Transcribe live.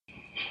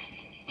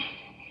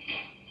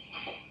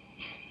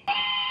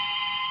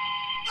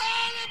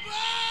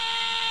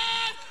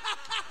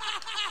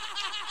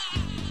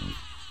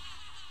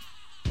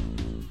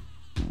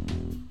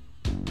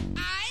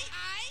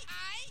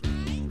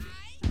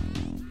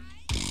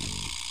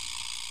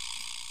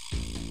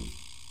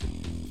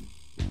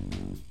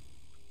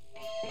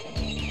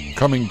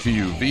Coming to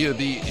you via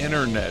the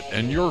internet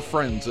and your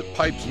friends at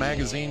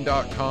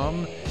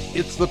PipesMagazine.com,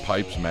 it's the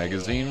Pipes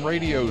Magazine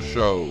Radio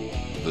Show.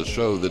 The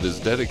show that is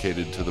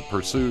dedicated to the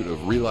pursuit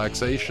of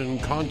relaxation,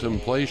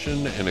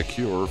 contemplation, and a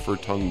cure for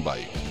tongue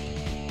bite.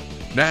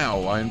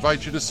 Now, I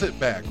invite you to sit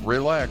back,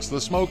 relax, the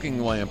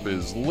smoking lamp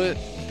is lit.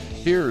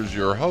 Here's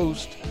your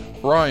host,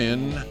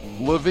 Brian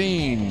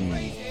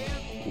Levine.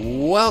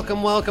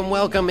 Welcome, welcome,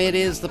 welcome. It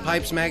is the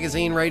Pipes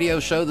Magazine Radio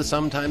Show, the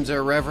sometimes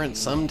irreverent,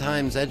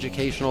 sometimes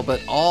educational,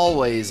 but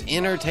always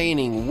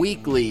entertaining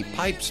weekly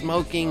pipe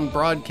smoking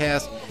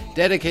broadcast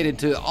dedicated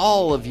to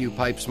all of you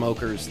pipe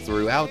smokers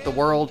throughout the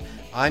world.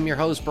 I'm your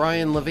host,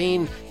 Brian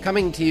Levine,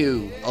 coming to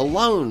you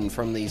alone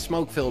from the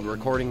smoke-filled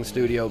recording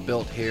studio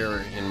built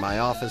here in my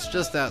office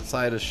just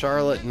outside of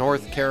Charlotte,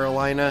 North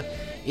Carolina.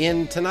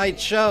 In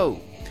tonight's show,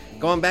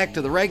 going back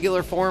to the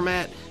regular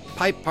format,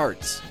 pipe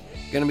parts.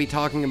 Going to be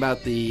talking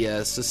about the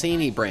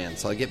Sassini brand,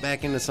 so I'll get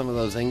back into some of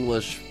those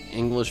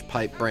English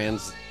pipe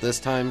brands,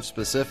 this time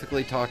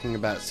specifically talking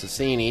about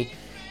Sassini.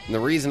 And the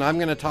reason I'm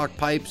going to talk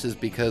pipes is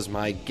because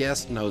my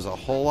guest knows a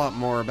whole lot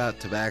more about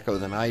tobacco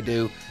than I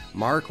do.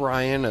 Mark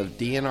Ryan of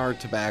DNR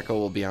Tobacco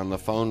will be on the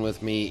phone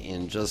with me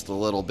in just a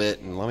little bit,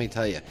 and let me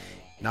tell you,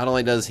 not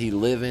only does he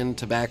live in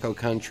tobacco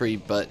country,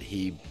 but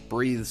he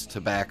breathes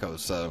tobacco,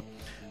 so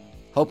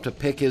hope to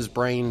pick his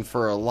brain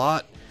for a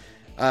lot.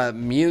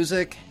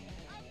 Music.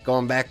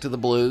 Going back to the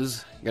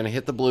blues, going to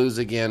hit the blues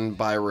again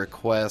by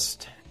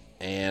request,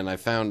 and I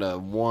found a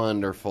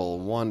wonderful,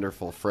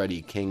 wonderful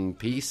Freddie King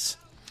piece.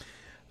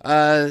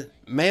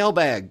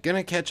 Mailbag, going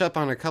to catch up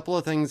on a couple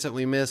of things that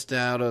we missed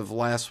out of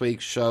last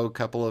week's show, a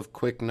couple of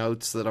quick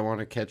notes that I want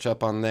to catch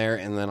up on there,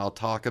 and then I'll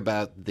talk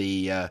about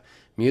the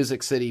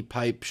Music City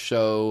Pipe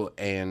Show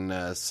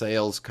and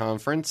Sales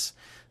Conference.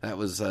 That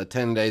was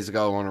 10 days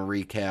ago. I want to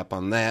recap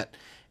on that,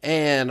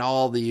 and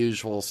all the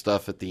usual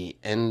stuff at the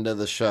end of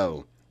the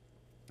show.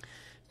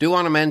 Do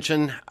want to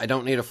mention, I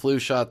don't need a flu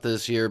shot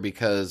this year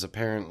because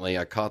apparently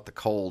I caught the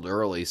cold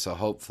early, so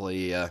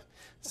hopefully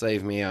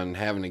save me on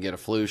having to get a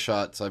flu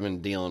shot, so I've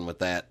been dealing with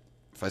that.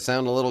 If I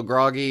sound a little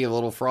groggy, a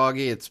little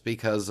froggy, it's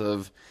because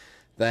of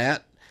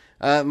that.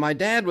 My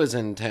dad was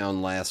in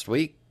town last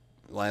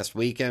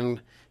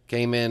weekend,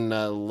 came in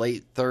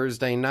late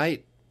Thursday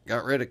night,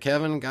 got rid of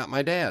Kevin, got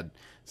my dad.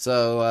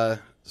 So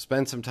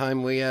spent some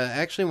time, we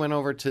actually went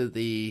over to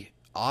the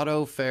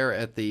auto fair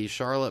at the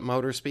Charlotte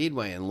Motor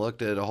Speedway and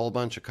looked at a whole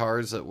bunch of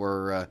cars that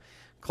were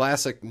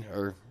classic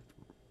or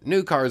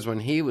new cars when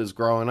he was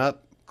growing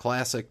up,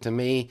 classic to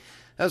me.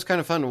 That was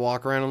kind of fun to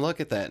walk around and look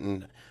at that,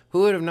 and who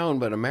would have known,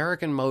 but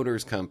American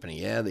Motors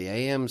Company, yeah, the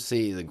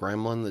AMC, the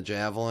Gremlin, the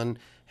Javelin,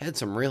 had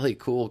some really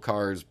cool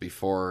cars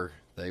before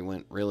they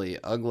went really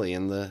ugly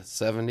in the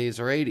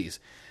 70s or 80s.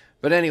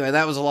 But anyway,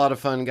 that was a lot of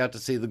fun, got to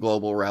see the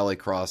Global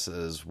Rallycross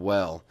as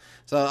well.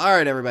 So, all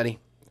right, everybody.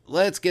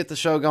 Let's get the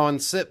show going.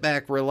 Sit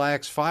back,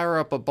 relax, fire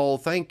up a bowl.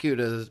 Thank you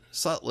to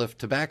Sutliff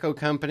Tobacco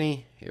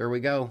Company. Here we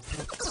go.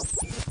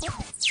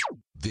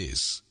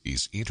 This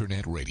is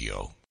Internet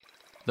Radio.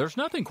 There's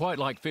nothing quite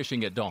like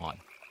fishing at dawn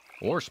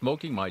or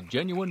smoking my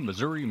genuine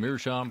Missouri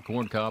Meerschaum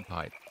corncob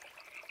pipe,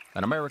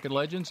 an American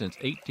legend since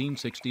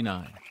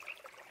 1869.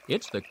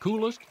 It's the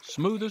coolest,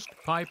 smoothest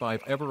pipe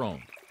I've ever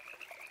owned.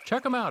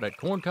 Check them out at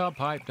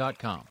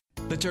corncobpipe.com.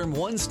 The term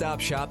one-stop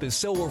shop is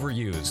so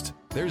overused.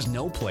 There's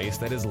no place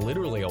that is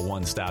literally a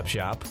one-stop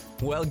shop.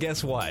 Well,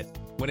 guess what?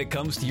 When it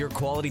comes to your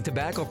quality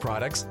tobacco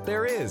products,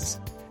 there is.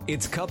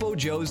 It's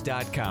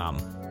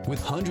CupOJoes.com.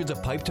 With hundreds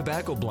of pipe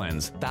tobacco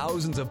blends,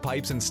 thousands of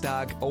pipes in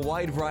stock, a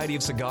wide variety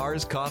of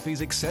cigars,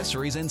 coffees,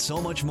 accessories, and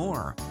so much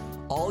more.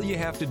 All you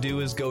have to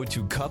do is go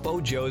to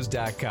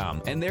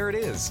CupOJoes.com, and there it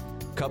is.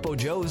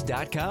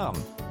 CupOJoes.com.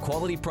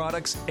 Quality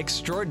products,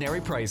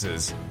 extraordinary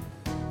prices.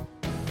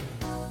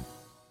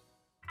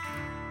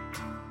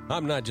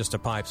 I'm not just a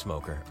pipe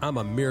smoker, I'm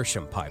a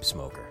Meerschaum pipe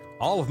smoker.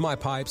 All of my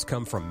pipes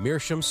come from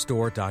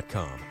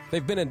MeerschaumStore.com.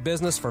 They've been in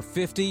business for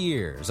 50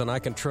 years, and I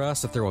can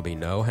trust that there will be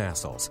no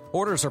hassles.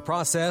 Orders are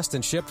processed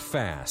and shipped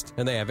fast,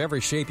 and they have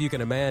every shape you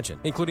can imagine,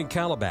 including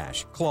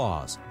calabash,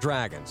 claws,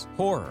 dragons,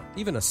 horror,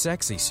 even a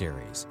sexy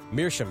series.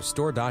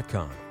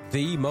 MeerschaumStore.com,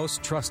 the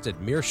most trusted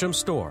Meerschaum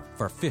store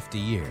for 50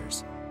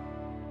 years.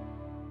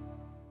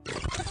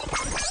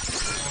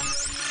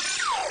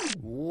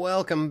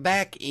 Welcome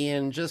back.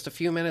 In just a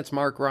few minutes,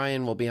 Mark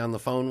Ryan will be on the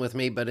phone with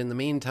me, but in the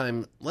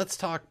meantime, let's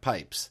talk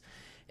pipes.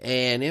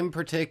 And in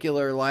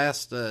particular,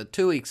 last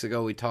 2 weeks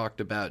ago, we talked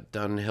about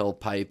Dunhill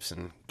pipes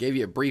and gave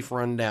you a brief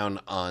rundown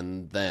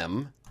on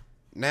them.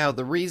 Now,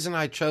 the reason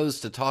I chose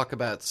to talk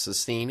about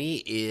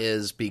Sassini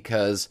is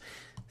because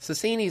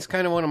Sassini is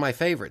kind of one of my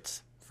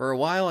favorites. For a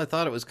while, I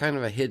thought it was kind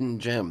of a hidden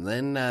gem.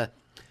 Then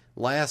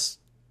last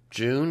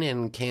June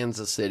in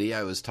Kansas City,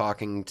 I was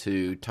talking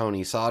to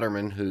Tony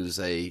Soderman, who's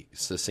a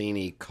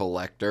Sassini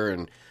collector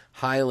and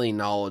highly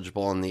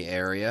knowledgeable in the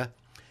area.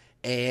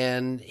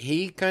 And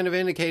he kind of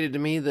indicated to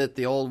me that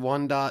the old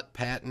one-dot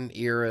patent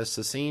era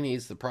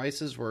Sassinis, the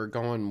prices were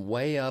going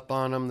way up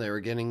on them. They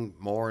were getting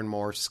more and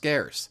more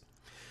scarce.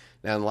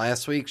 Now, in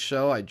last week's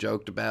show, I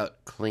joked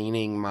about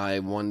cleaning my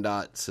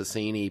 1-dot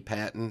Sassini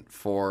patent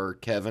for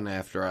Kevin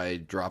after I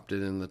dropped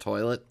it in the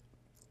toilet.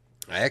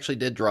 I actually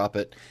did drop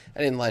it. I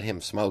didn't let him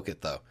smoke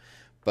it, though.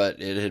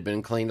 But it had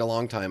been cleaned a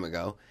long time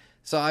ago.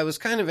 So I was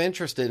kind of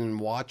interested in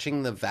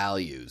watching the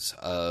values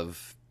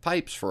of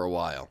pipes for a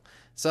while.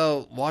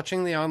 So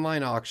watching the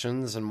online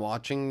auctions and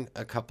watching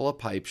a couple of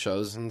pipe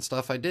shows and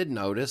stuff, I did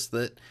notice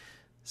that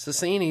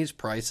Sassini's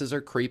prices are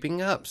creeping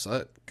up, so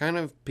it kind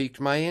of piqued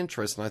my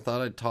interest, and I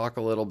thought I'd talk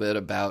a little bit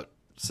about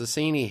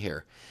Sassini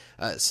here.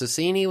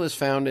 Sassini was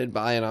founded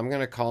by, and I'm going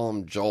to call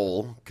him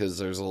Joel, because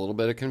there's a little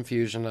bit of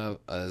confusion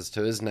as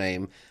to his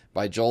name,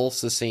 by Joel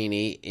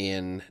Sassini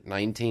in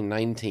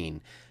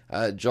 1919.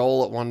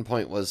 Joel at one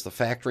point was the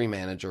factory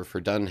manager for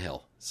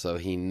Dunhill, so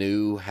he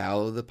knew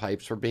how the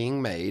pipes were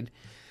being made,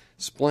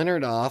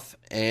 splintered off,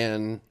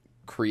 and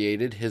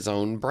created his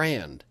own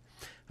brand.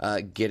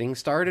 Getting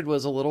started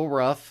was a little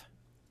rough.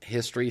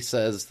 History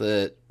says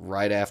that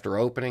right after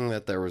opening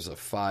that there was a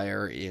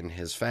fire in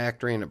his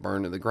factory and it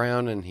burned to the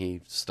ground and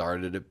he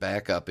started it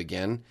back up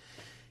again.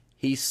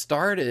 He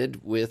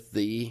started with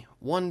the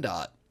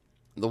 1-dot.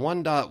 The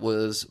 1-dot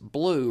was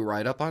blue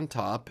right up on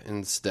top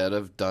instead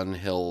of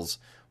Dunhill's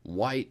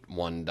white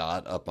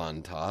 1-dot up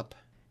on top.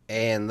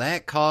 And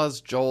that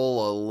caused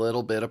Joel a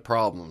little bit of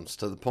problems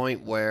to the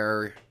point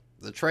where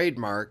the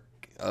trademark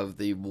of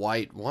the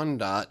white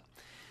 1-dot,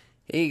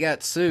 he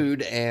got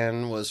sued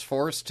and was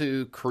forced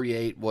to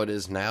create what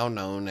is now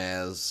known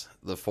as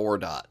the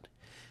 4-dot.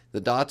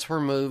 The dots were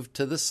moved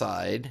to the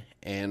side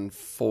and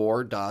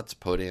 4 dots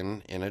put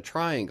in a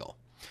triangle.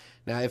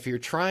 Now, if you're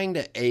trying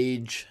to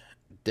age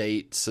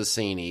date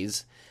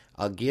Sassini's,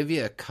 I'll give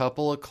you a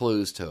couple of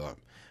clues to them.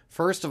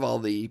 First of all,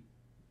 the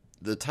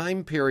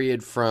time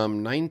period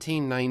from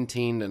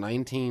 1919 to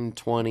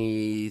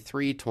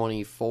 1923,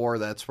 24,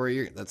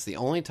 that's the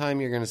only time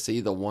you're going to see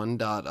the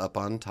 1-dot up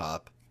on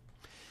top.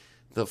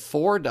 The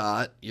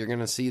 4-dot, you're going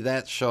to see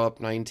that show up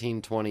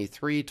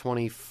 1923,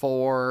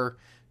 24,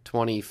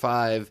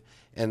 25,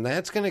 and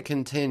that's going to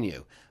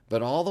continue.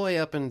 But all the way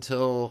up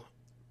until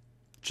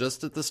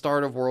just at the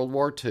start of World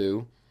War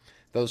II,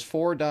 those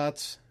 4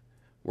 dots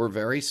were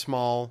very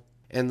small,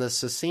 and the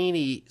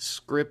Sassini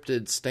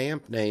scripted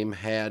stamp name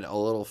had a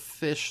little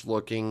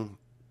fish-looking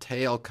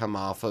tail come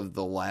off of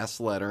the last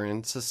letter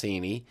in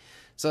Sassini.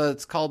 So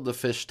it's called the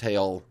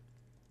fishtail.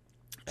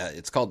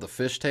 It's called the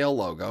fishtail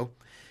logo.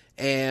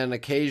 And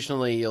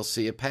occasionally you'll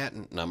see a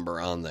patent number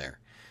on there.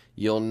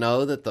 You'll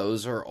know that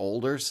those are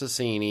older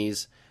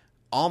Sassini's,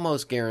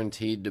 almost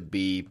guaranteed to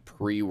be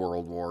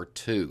pre-World War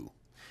II.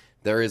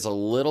 There is a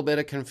little bit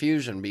of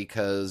confusion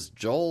because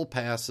Joel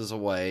passes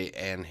away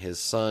and his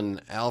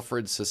son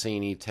Alfred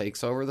Sassini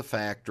takes over the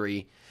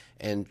factory,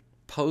 and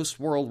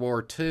post-World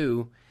War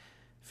II,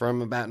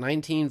 from about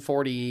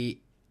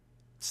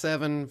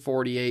 1947,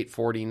 48,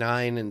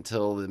 49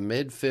 until the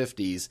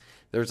mid-50s,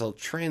 there's a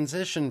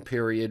transition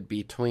period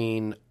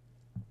between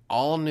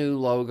all new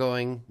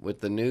logoing with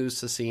the new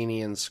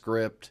Sassinian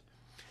script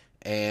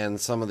and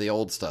some of the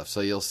old stuff. So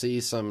you'll see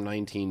some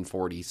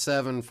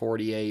 1947,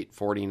 48,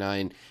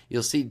 49.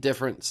 You'll see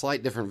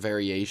slight different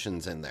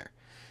variations in there.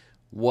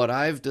 What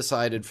I've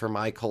decided for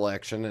my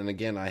collection, and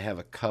again, I have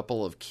a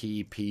couple of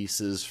key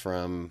pieces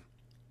from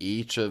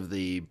each of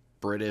the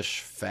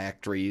British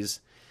factories,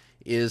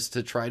 is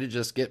to try to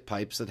just get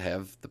pipes that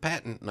have the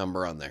patent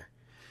number on there.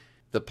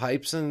 The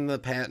pipes in the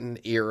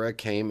patent era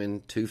came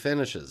in 2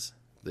 finishes.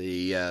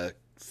 The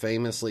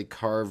famously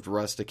carved,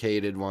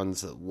 rusticated ones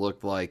that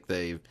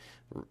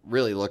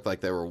really looked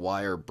like they were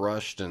wire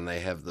brushed and they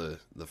have the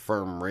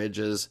firm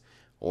ridges,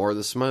 or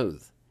the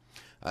smooth.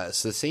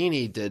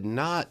 Sassini did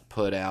not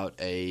put out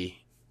a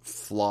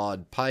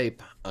flawed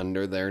pipe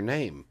under their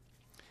name.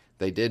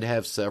 They did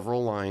have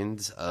several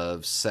lines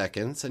of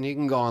seconds, and you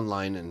can go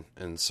online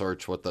and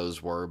search what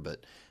those were,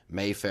 but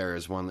Mayfair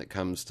is one that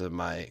comes to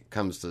my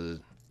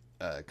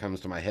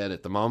head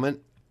at the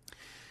moment.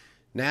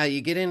 Now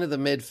you get into the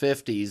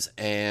mid-50s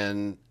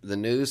and the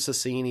new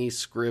Sassini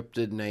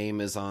scripted name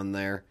is on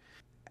there.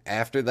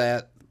 After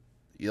that,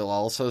 you'll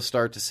also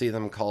start to see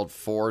them called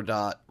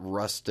 4-dot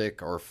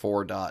rustic or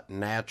 4-dot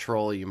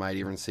natural. You might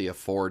even see a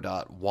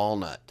 4-dot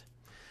walnut.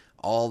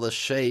 All the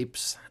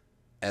shapes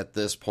at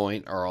this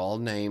point are all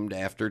named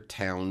after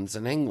towns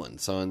in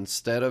England. So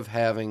instead of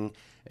having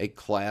a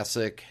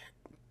classic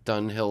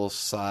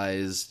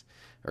Dunhill-sized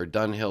or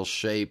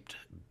Dunhill-shaped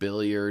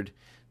billiard,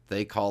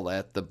 they call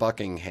that the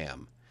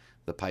Buckingham.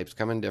 The pipes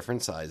come in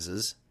different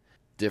sizes,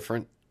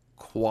 different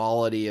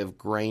quality of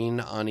grain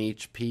on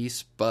each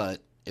piece,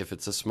 but if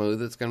it's a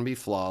smooth, it's going to be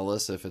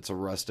flawless. If it's a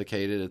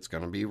rusticated, it's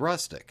going to be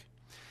rustic.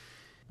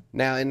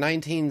 Now, in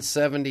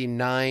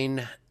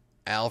 1979,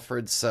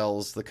 Alfred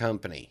sells the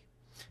company.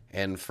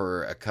 And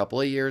for a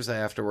couple of years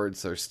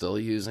afterwards, they're still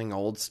using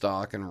old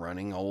stock and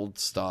running old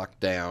stock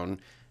down.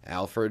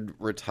 Alfred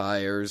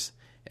retires.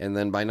 And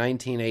then by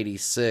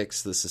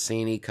 1986, the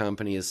Sassini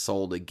company is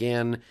sold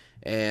again,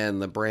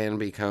 and the brand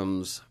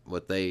becomes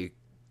what they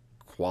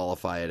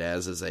qualify it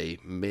as a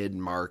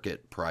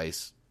mid-market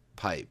price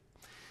pipe.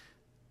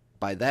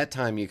 By that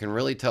time, you can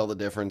really tell the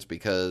difference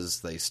because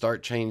they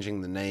start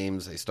changing the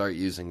names, they start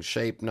using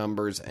shape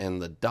numbers,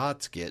 and the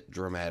dots get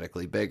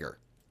dramatically bigger.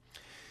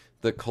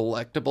 The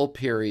collectible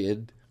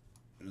period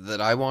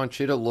that I want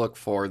you to look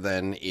for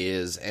then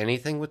is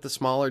anything with the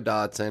smaller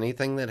dots,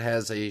 anything that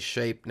has a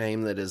shape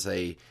name that is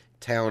a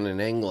town in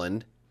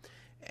England,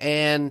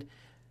 and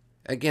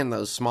again,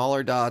 those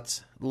smaller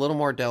dots, a little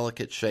more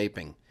delicate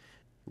shaping.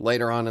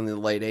 Later on in the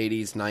late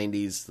 80s,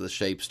 90s, the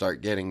shapes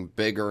start getting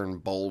bigger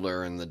and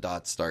bolder and the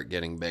dots start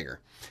getting bigger.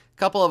 A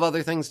couple of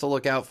other things to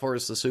look out for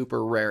is the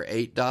super rare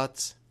 8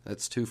 dots.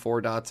 That's 2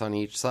 4 dots on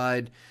each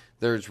side.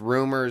 There's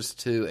rumors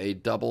to a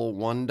double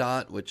 1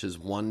 dot, which is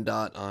 1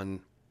 dot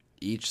on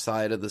each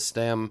side of the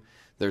stem.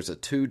 There's a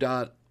 2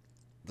 dot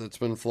that's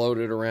been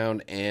floated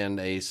around and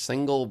a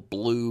single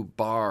blue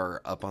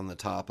bar up on the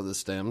top of the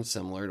stem,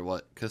 similar to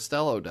what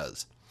Costello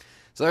does.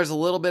 So there's a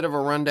little bit of a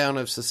rundown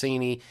of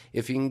Cecchini.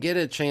 If you can get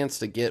a chance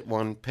to get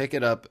one, pick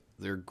it up.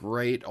 They're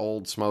great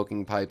old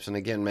smoking pipes. And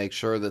again, make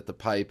sure that the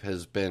pipe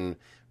has been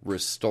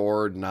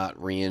restored,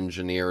 not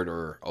re-engineered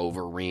or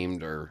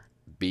over-reamed or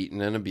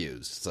beaten and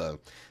abused. So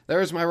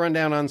there's my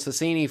rundown on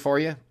Cecchini for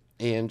you.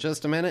 In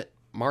just a minute,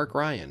 Mark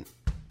Ryan.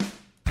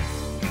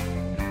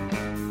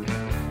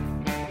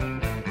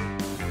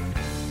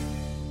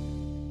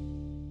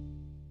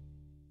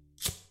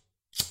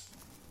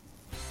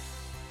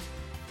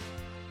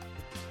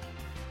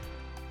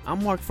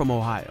 I'm Mark from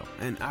Ohio,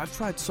 and I've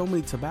tried so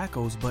many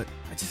tobaccos, but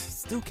I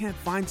just still can't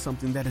find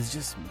something that is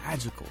just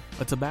magical.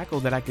 A tobacco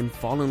that I can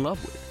fall in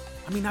love with.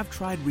 I mean, I've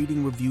tried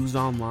reading reviews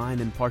online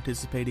and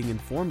participating in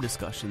forum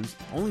discussions,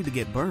 only to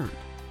get burned.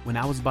 When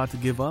I was about to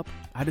give up,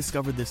 I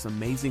discovered this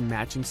amazing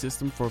matching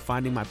system for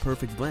finding my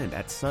perfect blend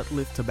at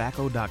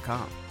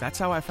sutliftTobacco.com. That's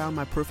how I found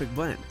my perfect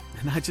blend,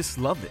 and I just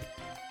love it.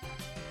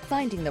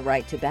 Finding the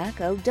right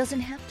tobacco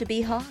doesn't have to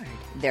be hard.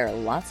 There are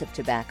lots of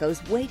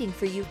tobaccos waiting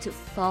for you to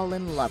fall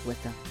in love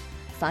with them.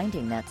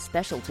 Finding that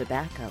special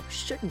tobacco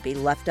shouldn't be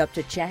left up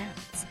to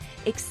chance.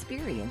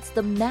 Experience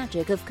the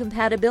magic of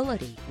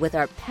compatibility with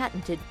our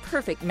patented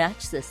perfect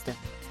match system.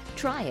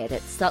 Try it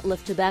at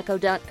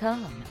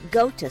sutliftTobacco.com.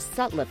 Go to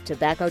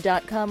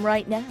sutliftTobacco.com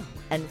right now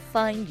and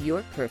find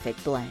your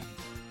perfect blend.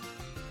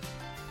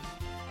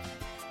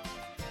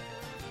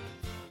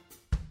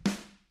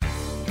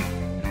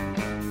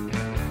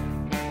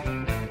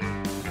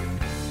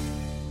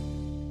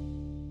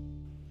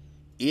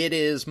 It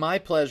is my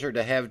pleasure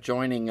to have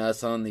joining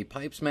us on the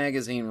Pipes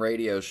Magazine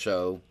radio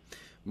show,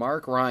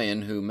 Mark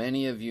Ryan, who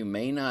many of you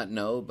may not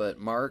know, but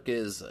Mark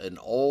is an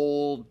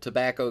old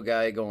tobacco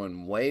guy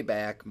going way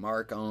back.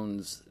 Mark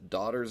owns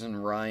Daughters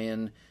and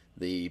Ryan,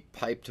 the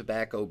pipe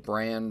tobacco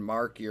brand.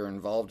 Mark, you're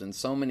involved in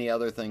so many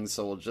other things,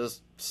 so we'll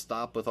just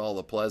stop with all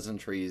the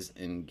pleasantries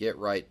and get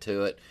right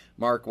to it.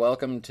 Mark,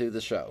 welcome to the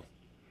show.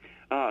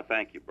 Oh,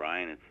 thank you,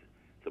 Brian.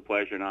 It's a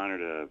pleasure and honor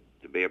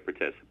to be a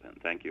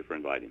participant. Thank you for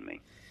inviting me.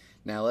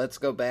 Now let's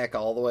go back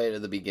all the way to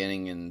the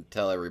beginning and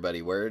tell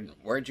everybody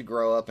where'd you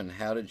grow up and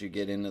how did you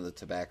get into the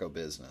tobacco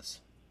business?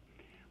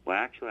 Well,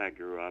 actually, I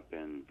grew up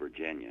in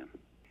Virginia,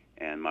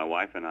 and my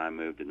wife and I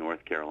moved to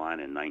North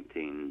Carolina in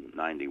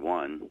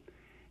 1991,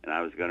 and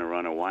I was going to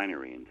run a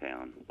winery in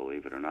town,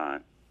 believe it or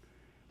not.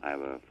 I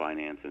have a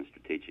finance and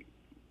strategic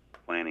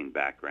planning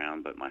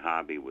background, but my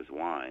hobby was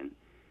wine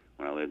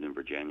when I lived in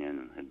Virginia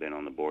and had been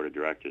on the board of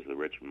directors of the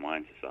Richmond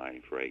Wine Society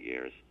for 8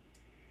 years.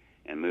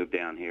 And moved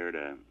down here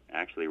to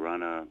actually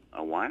run a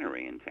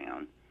winery in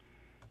town.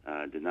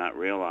 Did not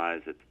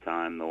realize at the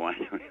time the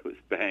winery was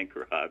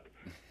bankrupt,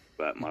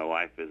 but my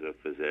wife is a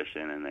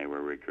physician, and they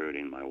were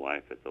recruiting my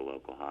wife at the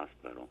local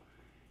hospital.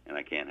 And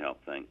I can't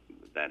help think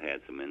that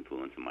had some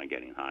influence in my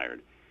getting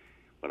hired.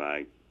 But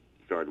I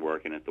started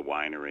working at the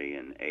winery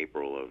in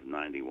April of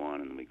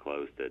 91, and we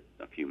closed it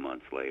a few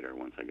months later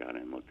once I got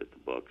in and looked at the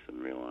books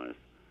and realized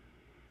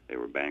they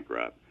were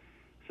bankrupt.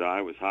 So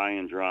I was high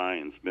and dry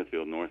in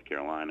Smithfield, North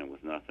Carolina,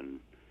 with nothing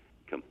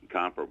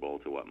comparable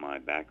to what my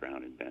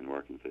background had been,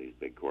 working for these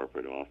big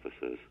corporate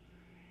offices,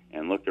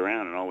 and looked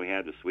around, and all we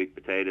had was sweet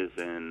potatoes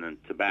and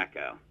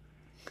tobacco.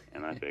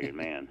 And I figured,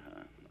 man,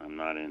 I'm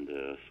not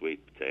into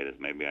sweet potatoes.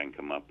 Maybe I can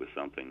come up with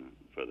something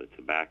for the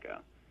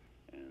tobacco.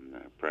 And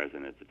the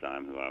president at the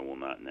time, who I will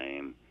not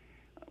name,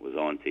 was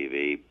on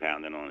TV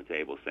pounding on the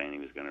table saying he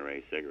was going to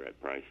raise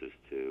cigarette prices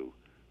to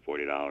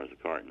 $40 a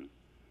carton.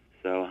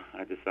 So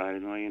I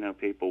decided, well,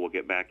 people will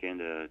get back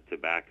into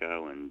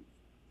tobacco and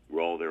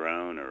roll their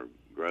own or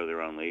grow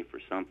their own leaf or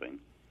something.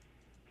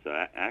 So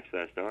actually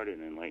I started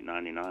in late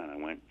 99. I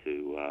went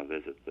to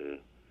visit the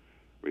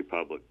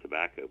Republic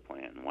Tobacco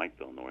plant in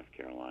Whiteville, North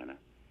Carolina.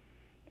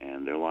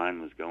 And their line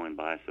was going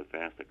by so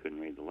fast I couldn't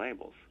read the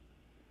labels.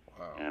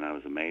 Wow. And I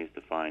was amazed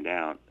to find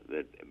out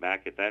that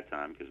back at that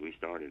time, because we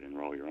started in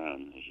Roll Your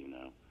Own, as you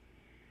know,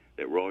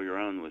 that Roll Your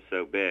Own was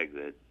so big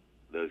that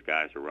those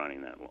guys were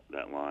running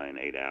that line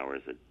 8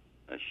 hours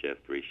a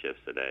shift, 3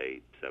 shifts a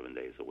day, 7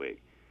 days a week.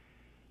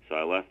 So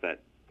I left that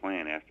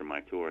plant after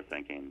my tour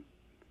thinking,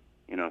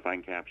 if I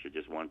can capture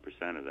just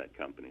 1% of that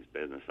company's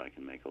business, I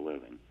can make a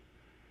living.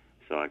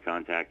 So I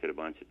contacted a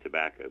bunch of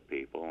tobacco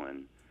people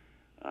and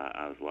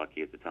I was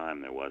lucky at the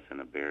time there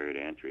wasn't a barrier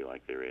to entry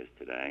like there is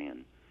today,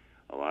 and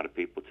a lot of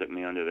people took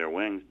me under their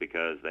wings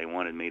because they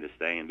wanted me to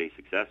stay and be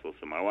successful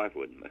so my wife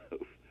wouldn't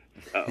move.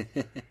 So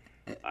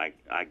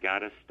I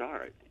got a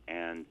start,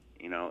 and,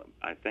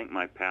 I think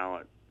my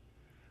palate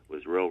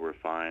was real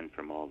refined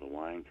from all the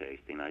wine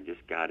tasting. I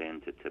just got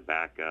into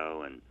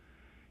tobacco and,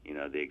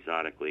 the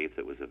exotic leaf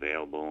that was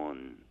available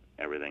and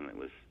everything that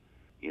was,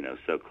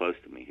 so close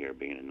to me here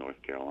being in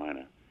North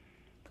Carolina.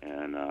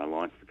 And I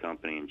launched the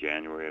company in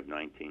January of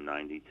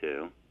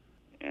 1992,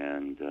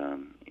 and,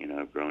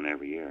 I've grown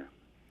every year.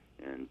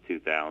 In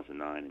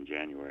 2009, in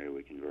January,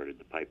 we converted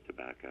to pipe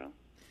tobacco,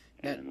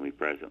 and we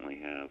presently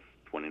have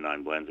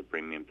 29 blends of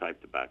premium type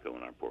tobacco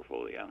in our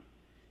portfolio.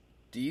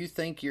 Do you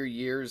think your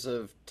years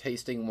of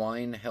tasting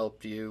wine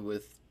helped you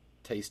with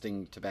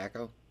tasting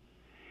tobacco?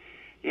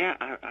 Yeah,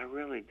 I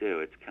really do.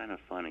 It's kind of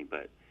funny,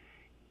 but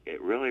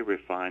it really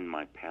refined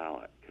my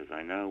palate, because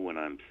I know when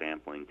I'm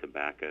sampling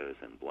tobaccos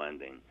and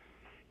blending,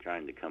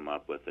 trying to come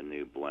up with a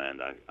new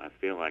blend, I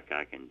feel like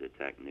I can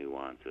detect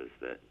nuances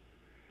that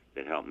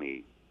help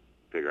me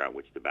figure out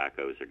which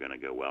tobaccos are going to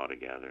go well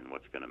together and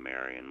what's going to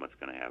marry and what's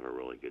going to have a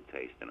really good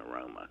taste and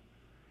aroma.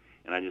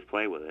 And I just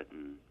play with it,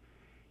 and,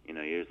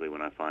 usually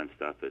when I find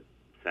stuff that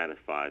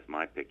satisfies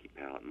my picky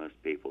palate, most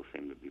people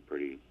seem to be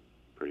pretty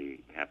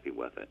happy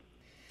with it.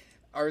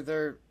 Are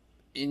there,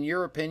 in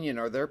your opinion,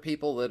 are there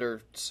people that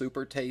are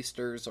super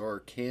tasters, or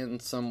can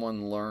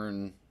someone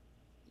learn,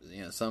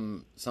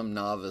 some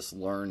novice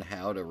learn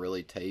how to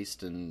really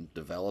taste and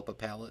develop a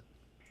palate?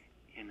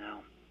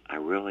 I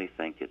really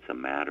think it's a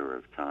matter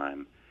of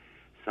time.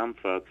 Some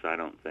folks I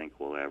don't think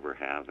will ever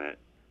have it.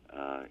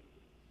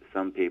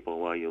 Some people,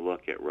 well, you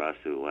look at Russ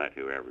Ouellette,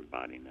 who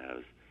everybody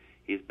knows.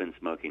 He's been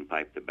smoking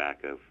pipe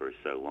tobacco for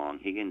so long,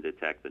 he can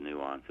detect the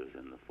nuances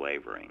and the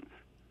flavorings,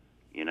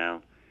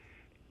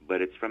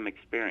 But it's from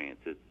experience.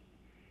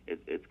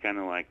 It's kind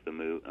of like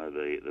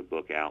the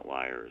book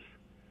Outliers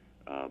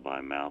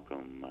by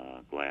Malcolm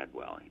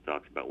Gladwell. He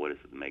talks about what it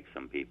makes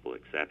some people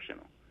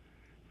exceptional.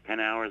 10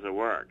 hours of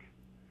work.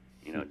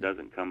 It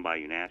doesn't come by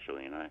you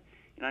naturally, and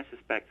I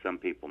suspect some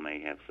people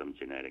may have some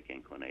genetic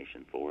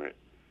inclination for it.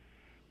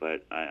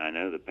 But I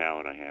know the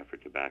palate I have for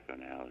tobacco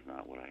now is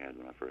not what I had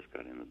when I first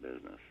got in the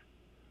business.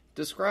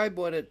 Describe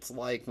what it's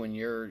like when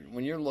you're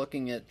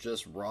looking at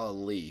just raw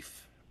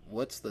leaf.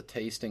 What's the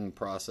tasting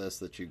process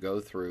that you go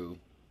through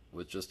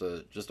with just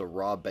a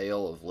raw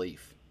bale of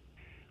leaf?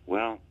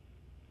 Well,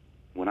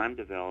 when I'm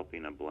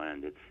developing a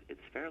blend,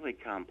 it's fairly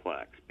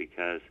complex,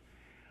 because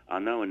I'll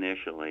know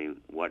initially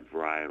what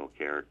varietal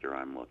character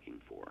I'm looking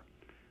for.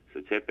 So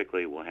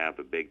typically we'll have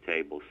a big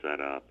table set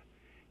up,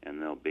 and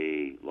there'll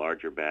be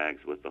larger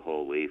bags with the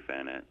whole leaf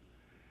in it,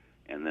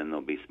 and then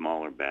there'll be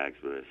smaller bags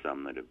with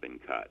some that have been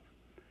cut.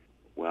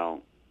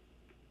 Well,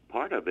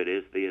 part of it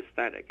is the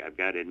aesthetic. I've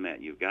got to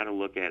admit, you've got to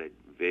look at it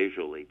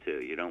visually,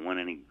 too. You don't want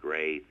any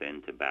gray,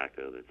 thin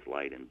tobacco that's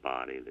light in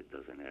body that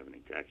doesn't have any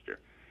texture.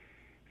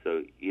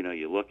 So,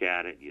 you look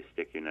at it, you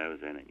stick your nose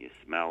in it, you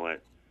smell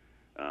it,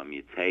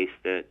 you taste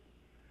it.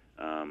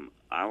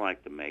 I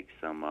like to make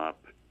some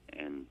up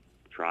and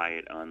try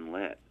it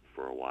unlit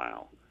for a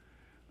while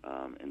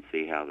and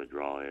see how the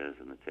draw is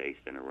and the taste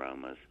and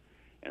aromas.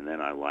 And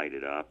then I light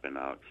it up and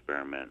I'll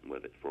experiment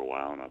with it for a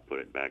while, and I'll put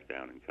it back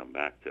down and come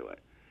back to it.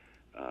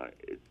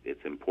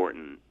 It's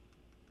important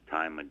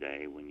time of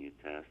day when you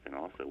test, and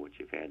also what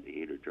you've had to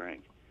eat or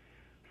drink.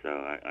 So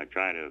I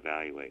try to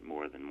evaluate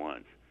more than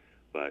once.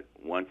 But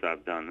once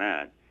I've done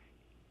that,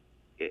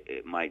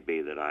 it might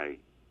be that I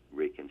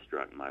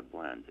reconstruct my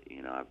blend.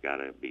 I've got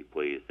to be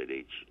pleased at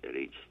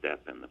each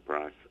step in the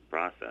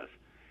process.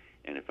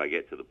 And if I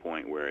get to the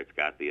point where it's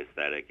got the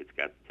aesthetic, it's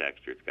got the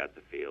texture, it's got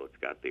the feel, it's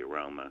got the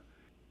aroma,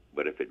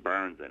 but if it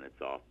burns and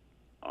it's off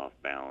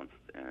balanced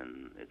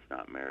and it's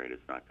not married,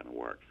 it's not going to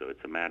work. So it's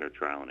a matter of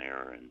trial and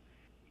error. And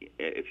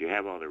if you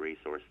have all the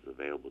resources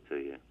available to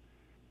you,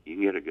 you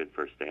can get a good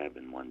first stab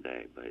in one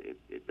day, but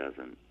it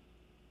doesn't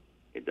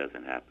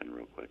happen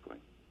real quickly.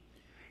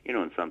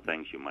 And some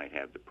things you might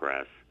have to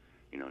press,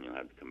 and you'll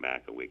have to come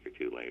back a week or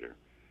two later.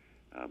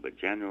 But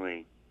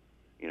generally,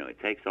 it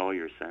takes all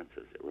your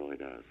senses. It really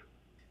does.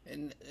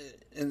 And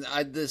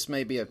this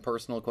may be a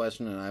personal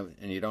question,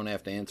 and you don't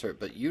have to answer it,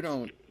 but you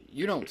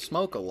don't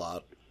smoke a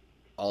lot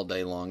all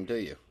day long, do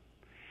you?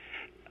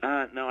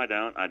 No, I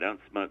don't. I don't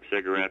smoke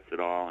cigarettes at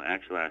all.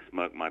 Actually, I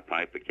smoke my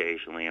pipe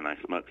occasionally, and I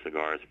smoke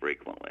cigars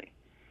frequently.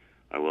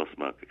 I will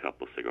smoke a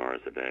couple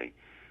cigars a day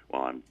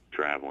while I'm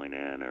traveling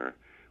in, or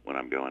when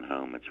I'm going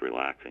home. It's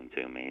relaxing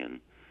to me, and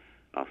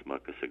I'll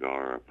smoke a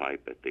cigar or a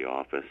pipe at the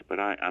office. But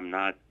I'm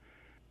not,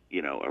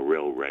 a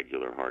real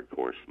regular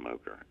hardcore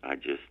smoker. I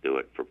just do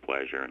it for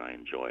pleasure, and I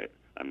enjoy it.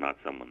 I'm not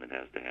someone that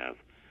has to have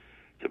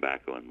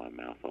tobacco in my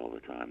mouth all the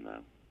time,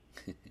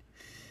 though.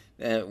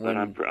 But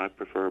I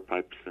prefer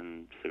pipes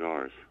and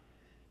cigars.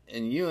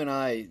 And you and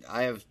I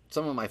have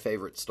some of my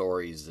favorite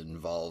stories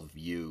involve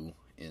you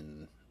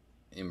in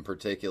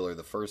particular.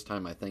 The first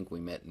time I think we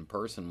met in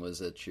person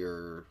was at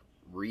your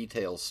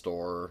retail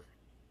store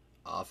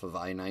off of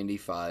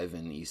I-95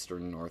 in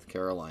eastern North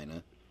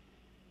Carolina.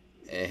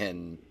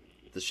 and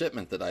the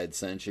shipment that I had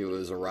sent you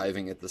was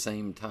arriving at the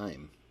same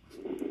time.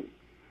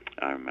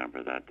 I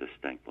remember that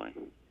distinctly.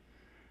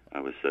 I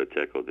was so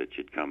tickled that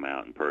you'd come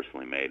out and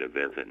personally made a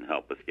visit and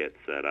help us get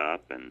set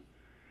up, and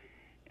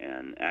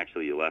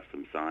actually you left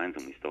some signs,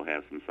 and we still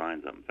have some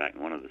signs up. In fact,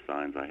 one of the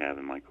signs I have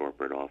in my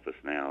corporate office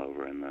now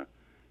over in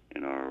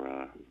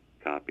our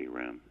copy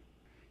room.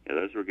 Yeah,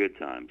 those were good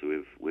times.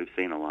 We've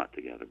seen a lot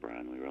together,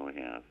 Brian. We really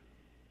have.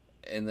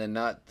 And then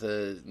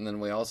then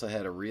we also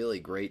had a really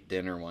great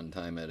dinner one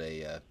time at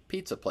a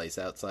pizza place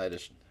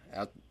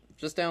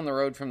just down the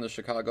road from the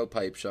Chicago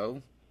Pipe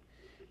Show.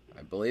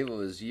 I believe it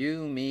was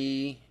you,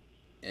 me,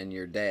 and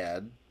your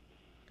dad.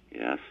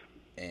 Yes.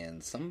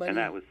 And somebody. And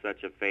that was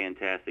such a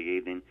fantastic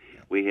evening.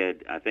 We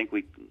had, I think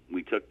we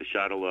took the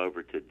shuttle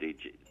over to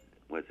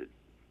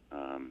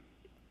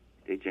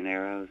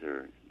DeGenero's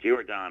or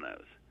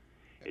Giordano's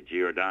at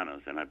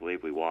Giordano's, and I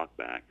believe we walked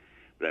back.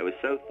 But I was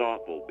so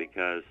thoughtful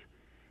because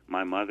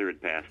my mother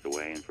had passed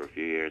away, and for a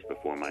few years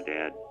before my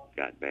dad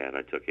got bad,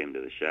 I took him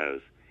to the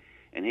shows,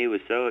 and he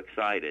was so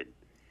excited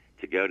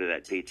to go to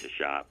that pizza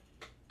shop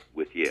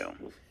with you,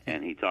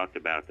 and he talked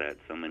about that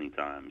so many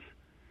times,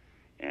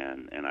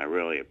 and I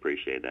really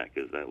appreciate that,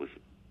 because that was,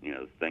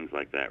 things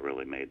like that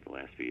really made the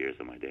last few years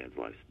of my dad's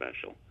life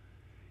special,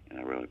 and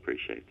I really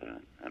appreciate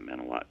that. That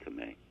meant a lot to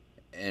me.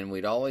 And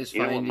we'd always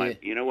find you.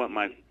 You know what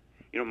my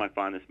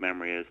fondest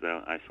memory is,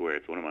 though? I swear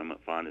it's one of my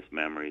fondest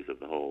memories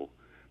of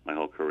my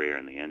whole career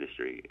in the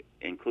industry,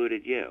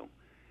 included you.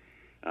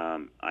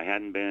 I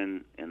hadn't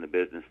been in the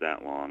business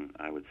that long.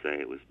 I would say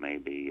it was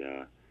maybe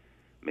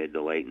mid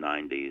to late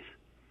 90s.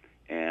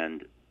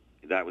 And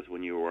that was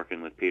when you were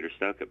working with Peter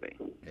Stokeby.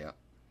 Yeah.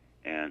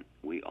 And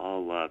we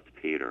all loved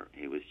Peter.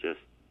 He was just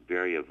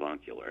very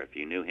avuncular. If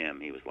you knew him,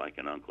 he was like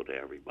an uncle to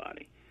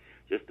everybody.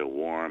 Just a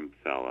warm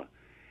fella.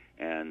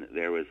 And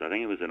there was, I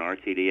think it was an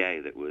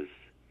RTDA that was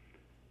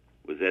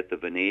at the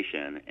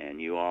Venetian, and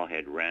you all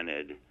had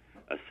rented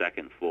a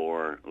second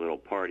floor little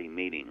party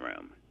meeting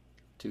room.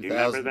 Do you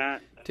remember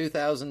that?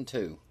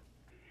 2002.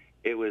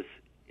 It was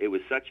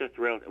such a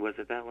thrill. Was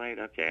it that late?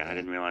 Okay, I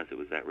didn't realize it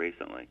was that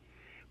recently.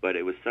 But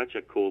it was such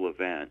a cool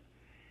event,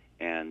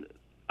 and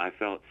I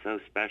felt so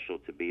special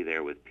to be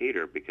there with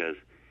Peter, because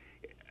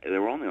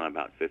there were only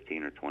about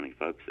 15 or 20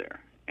 folks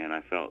there, and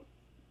I felt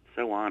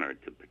so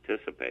honored to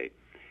participate.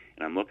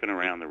 And I'm looking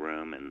around the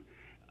room, and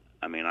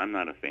I mean, I'm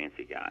not a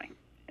fancy guy,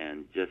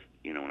 and just,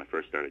 when I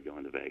first started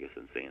going to Vegas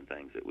and seeing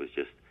things, it was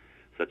just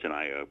such an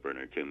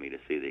eye-opener to me to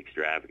see the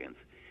extravagance.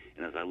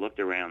 And as I looked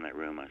around that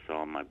room, I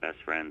saw my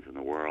best friends in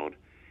the world,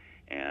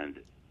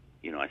 and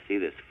I see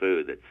this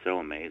food that's so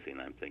amazing.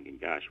 I'm thinking,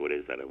 gosh, what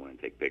is that? I want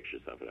to take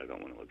pictures of it. I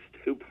don't want to look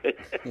stupid.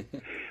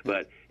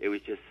 But it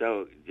was just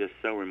so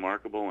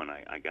remarkable, and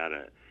I got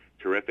a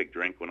terrific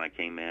drink when I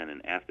came in.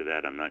 And after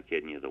that, I'm not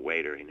kidding you, the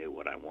waiter, he knew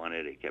what I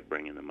wanted. He kept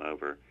bringing them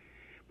over.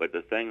 But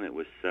the thing that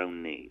was so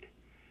neat,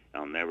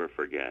 I'll never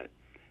forget,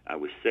 I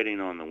was sitting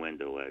on the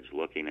window ledge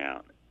looking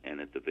out, and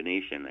at the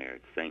Venetian there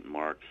at St.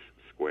 Mark's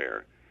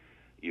Square,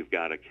 you've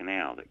got a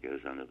canal that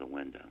goes under the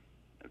window,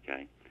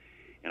 okay?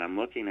 And I'm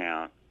looking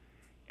out,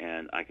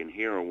 and I can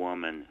hear a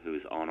woman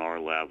who's on our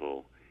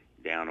level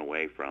down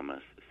away from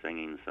us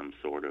singing some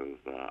sort of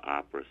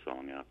opera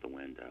song out the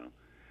window.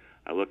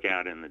 I look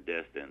out in the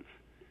distance,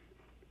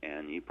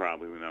 and you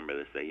probably remember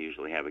this. They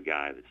usually have a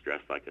guy that's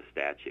dressed like a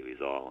statue.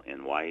 He's all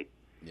in white.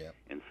 Yep.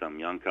 And some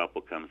young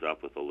couple comes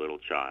up with a little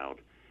child,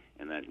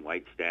 and that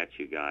white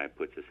statue guy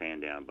puts his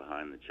hand down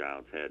behind the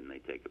child's head, and they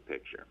take a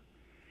picture.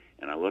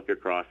 And I look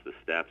across the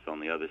steps on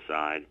the other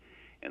side,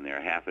 and there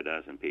are half a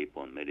dozen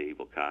people in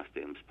medieval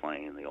costumes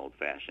playing the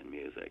old-fashioned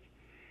music.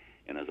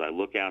 And as I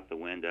look out the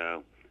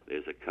window,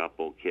 there's a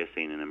couple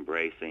kissing and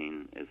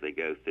embracing as they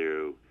go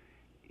through,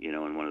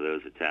 in one of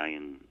those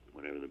Italian,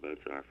 whatever the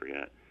boats are, I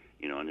forget,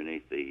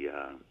 underneath the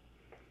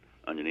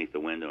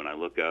window. And I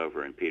look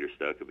over, and Peter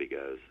Stokeby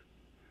goes,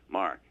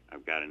 "Mark,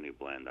 I've got a new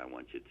blend I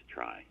want you to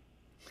try."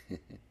 And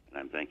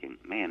I'm thinking,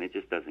 man, it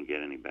just doesn't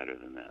get any better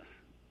than this,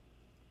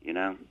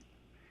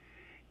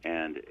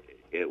 And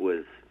it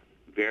was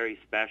very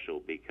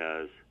special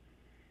because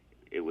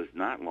it was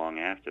not long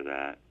after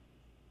that.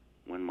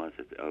 When was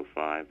it?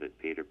 2005 that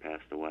Peter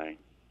passed away?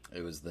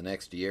 It was the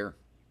next year.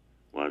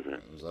 Was it?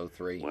 It was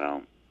 2003.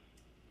 Well,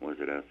 was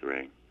it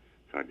 2003?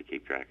 It's hard to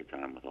keep track of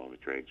time with all the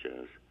trade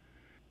shows.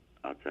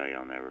 I'll tell you,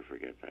 I'll never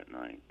forget that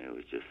night. It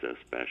was just so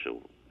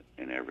special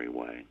in every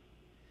way.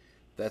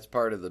 That's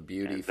part of the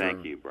beauty. And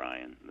thank you,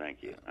 Brian.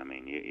 Thank you. I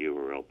mean, you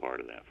were a real part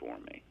of that for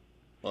me.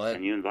 Well,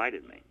 and you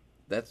invited me.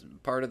 That's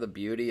part of the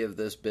beauty of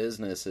this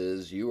business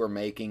is you were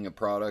making a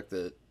product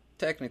that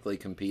technically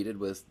competed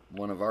with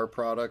one of our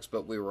products,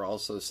 but we were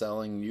also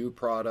selling new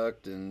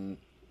product, and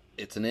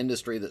it's an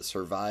industry that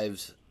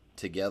survives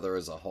together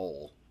as a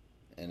whole,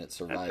 and it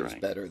survives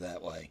better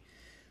that way.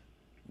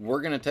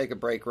 We're going to take a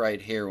break right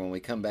here. When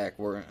we come back,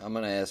 I'm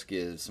going to ask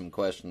you some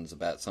questions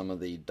about some of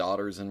the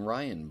Daughters and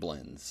Ryan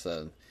blends.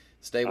 So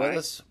stay with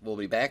us. We'll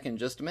be back in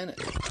just a minute.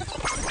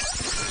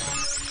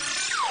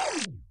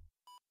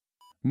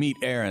 Meet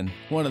Aaron,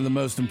 one of the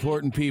most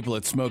important people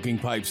at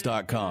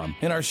SmokingPipes.com.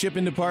 In our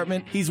shipping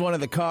department, he's one of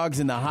the cogs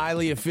in the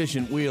highly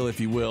efficient wheel, if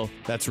you will,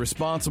 that's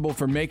responsible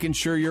for making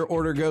sure your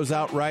order goes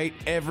out right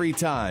every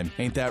time.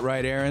 Ain't that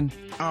right, Aaron?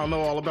 I don't know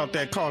all about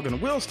that cog and the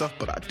wheel stuff,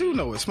 but I do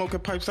know at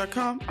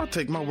SmokingPipes.com, I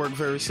take my work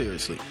very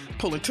seriously.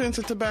 Pulling tins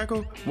of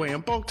tobacco,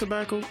 weighing bulk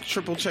tobacco,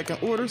 triple checking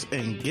orders,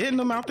 and getting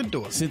them out the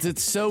door. Since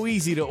it's so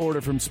easy to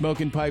order from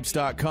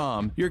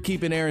SmokingPipes.com, you're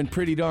keeping Aaron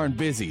pretty darn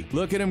busy.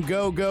 Look at him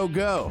go, go,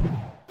 go.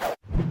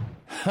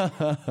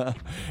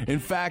 In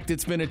fact,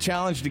 it's been a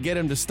challenge to get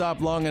him to stop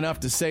long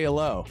enough to say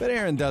hello. But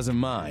Aaron doesn't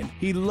mind.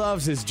 He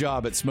loves his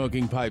job at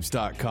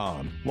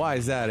SmokingPipes.com. Why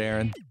is that,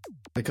 Aaron?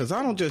 Because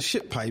I don't just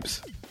ship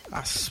pipes,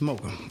 I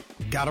smoke them.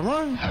 Gotta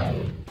run.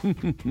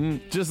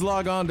 Just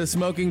log on to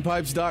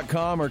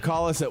SmokingPipes.com or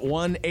call us at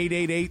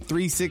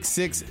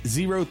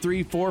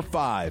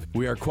 1-888-366-0345.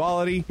 We are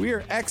quality. We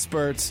are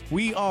experts.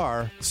 We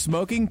are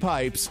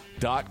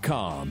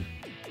SmokingPipes.com.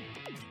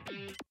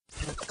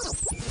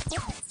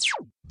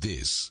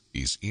 This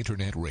is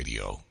Internet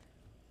Radio.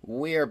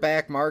 We are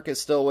back. Mark is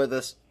still with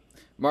us.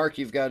 Mark,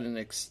 you've got an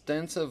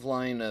extensive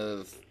line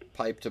of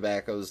pipe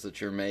tobaccos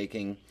that you're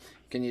making.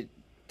 Can you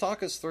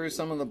talk us through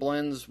some of the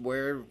blends?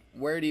 Where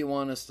do you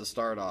want us to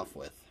start off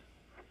with?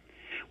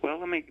 Well,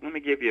 let me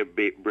give you a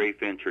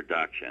brief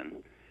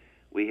introduction.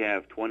 We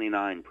have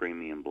 29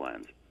 premium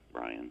blends,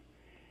 Brian,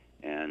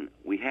 and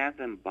we have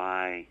them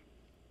by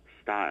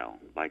style,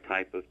 by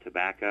type of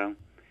tobacco,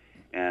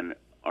 and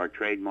our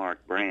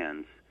trademark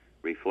brands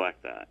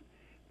reflect that.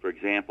 For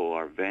example,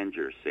 our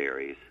Venger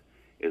series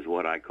is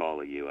what I call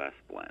a U.S.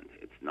 blend.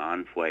 It's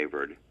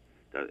non-flavored.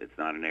 It's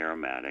not an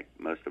aromatic.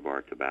 Most of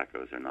our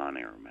tobaccos are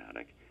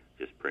non-aromatic,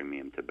 just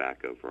premium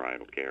tobacco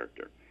varietal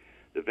character.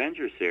 The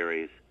Venger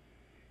series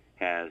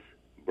has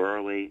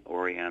burley,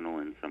 oriental,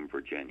 and some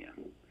Virginia.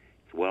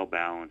 It's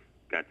well-balanced,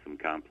 got some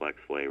complex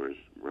flavors,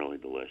 really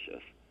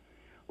delicious.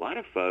 A lot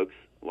of folks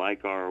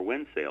like our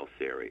Windsail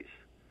series.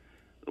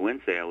 The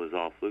Windsail is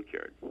all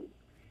flue-cured.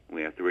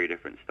 We have 3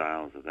 different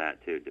styles of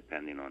that, too,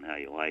 depending on how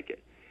you like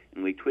it.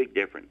 And we tweak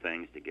different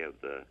things to give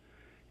the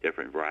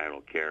different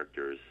varietal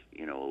characters,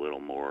 a little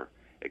more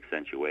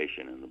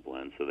accentuation in the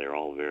blend, so they're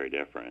all very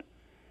different.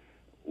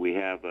 We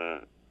have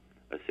a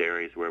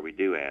series where we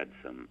do add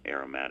some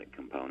aromatic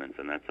components,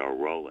 and that's our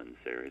Roland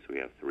series. We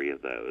have 3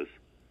 of those.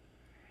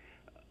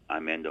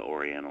 I'm into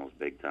Orientals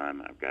big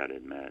time, I've got to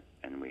admit,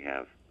 and we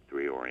have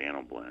 3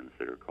 Oriental blends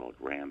that are called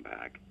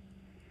Ramback,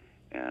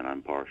 and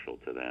I'm partial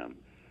to them.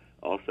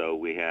 Also,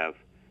 we have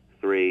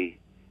 3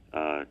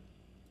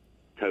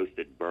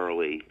 toasted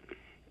burley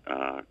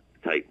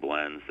type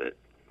blends that,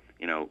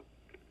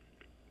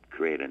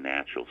 create a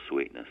natural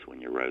sweetness when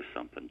you roast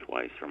something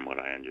twice, from what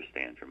I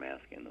understand from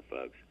asking the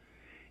folks.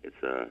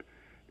 It's a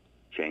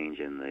change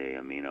in the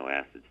amino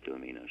acids to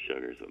amino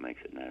sugars that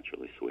makes it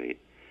naturally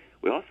sweet.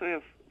 We also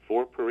have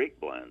 4 Perique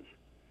blends,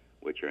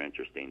 which are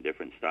interesting,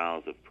 different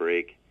styles of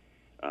Perique.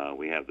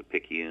 We have the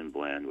Picayune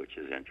blend, which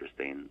is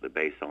interesting. The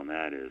base on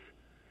that is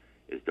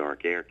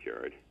dark air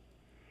cured.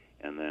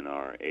 And then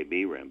our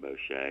AB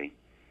Rinpoche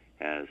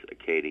has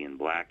Acadian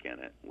Black in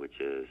it,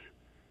 which is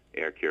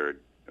air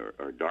cured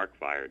or dark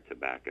fired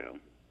tobacco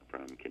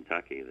from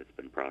Kentucky that's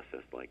been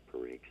processed like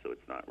Perique. So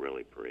it's not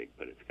really Perique,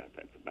 but it's got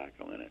that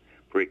tobacco in it.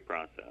 Perique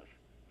process.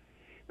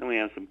 Then we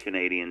have some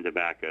Canadian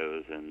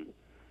tobaccos and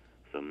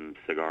some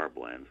cigar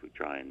blends. We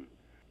try and,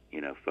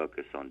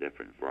 focus on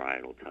different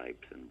varietal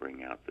types and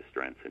bring out the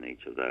strengths in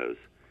each of those.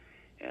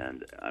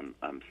 And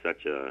I'm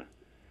such a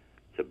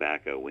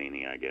tobacco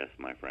weenie, I guess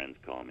my friends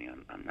call me.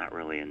 I'm not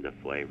really into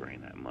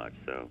flavoring that much,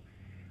 so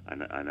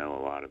I know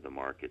a lot of the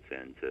market's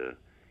into,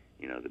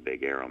 the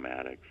big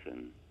aromatics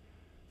and,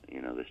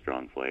 the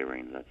strong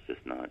flavorings. That's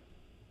just not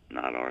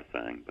our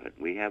thing. But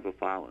we have a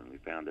following. We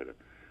found that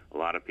a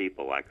lot of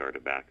people like our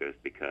tobaccos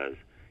because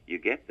you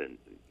get the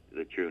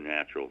true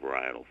natural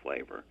varietal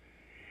flavor.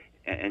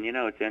 And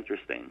it's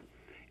interesting.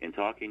 In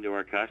talking to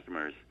our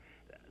customers,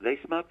 they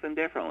smoke them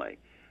differently.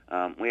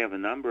 We have a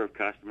number of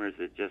customers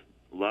that just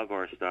love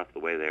our stuff the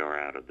way they are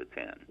out of the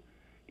tin,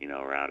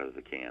 or out of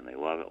the can. They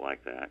love it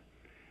like that.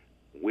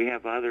 We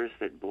have others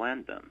that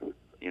blend them.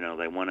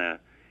 They want to,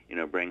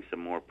 bring some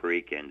more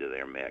Perique into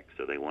their mix,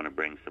 or they want to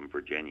bring some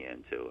Virginia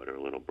into it, or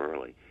a little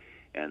burley.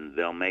 And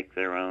they'll make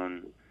their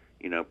own,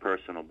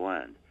 personal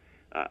blend.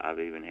 I've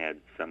even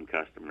had some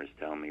customers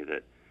tell me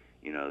that,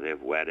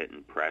 they've wet it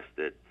and pressed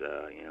it,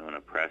 in a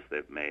press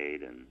they've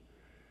made, and,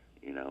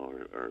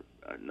 or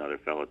another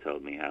fellow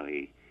told me how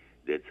he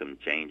did some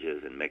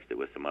changes and mixed it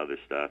with some other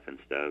stuff and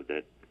stoved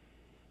it.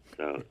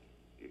 So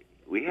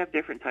we have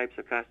different types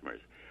of customers.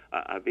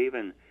 I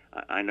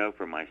know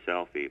for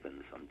myself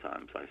even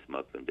sometimes I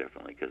smoke them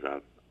differently because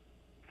I've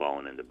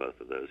fallen into both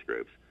of those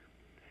groups.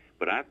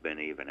 But I've been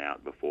even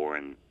out before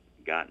and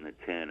gotten a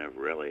tin of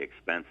really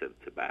expensive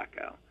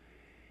tobacco.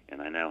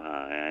 And I know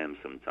how I am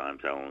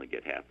sometimes. I only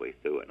get halfway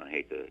through it, and I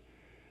hate to,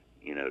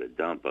 to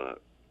dump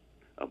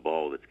a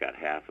bowl that's got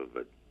half of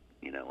it,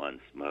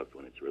 unsmoked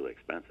when it's really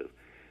expensive.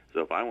 So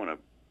if I want to,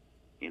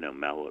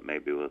 mellow it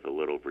maybe with a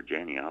little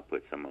Virginia, I'll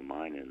put some of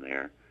mine in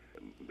there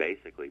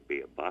basically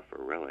be a buffer,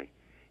 really,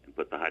 and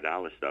put the high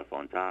dollar stuff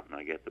on top, and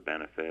I get the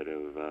benefit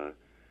of, the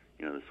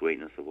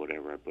sweetness of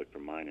whatever I put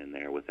from mine in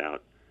there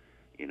without,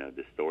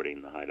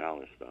 distorting the high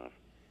dollar stuff.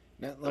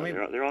 Now,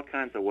 there are all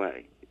kinds of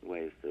ways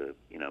to,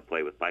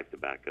 play with pipe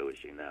tobacco,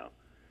 as you know.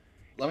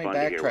 Let me fun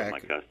to hear what backtrack. my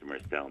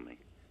customers tell me.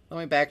 Let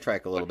me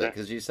backtrack a little What's bit that?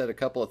 because you said a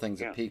couple of things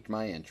that piqued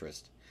my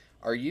interest.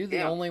 Are you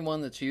the only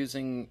one that's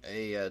using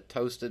a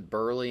toasted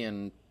burley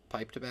and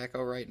pipe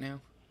tobacco right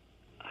now?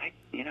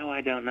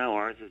 I don't know.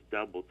 Ours is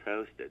double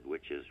toasted,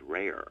 which is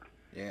rare.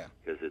 Yeah.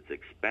 Because it's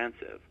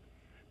expensive,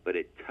 but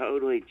it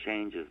totally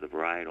changes the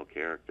varietal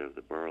character of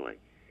the burley.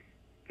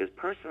 Because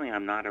personally,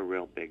 I'm not a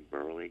real big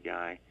burley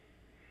guy.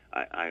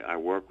 I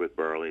work with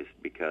burleys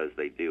because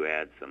they do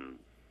add some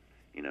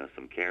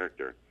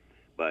character.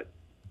 But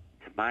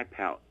to my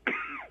palate,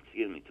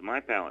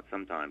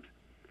 sometimes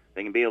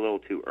they can be a little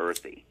too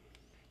earthy.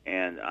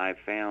 And I've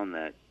found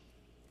that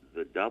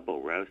the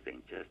double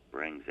roasting just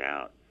brings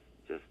out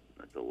just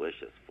a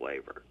delicious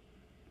flavor.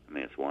 I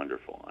mean, it's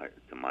wonderful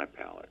to my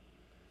palate.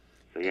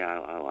 So, yeah,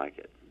 I like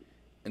it.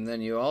 And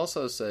then you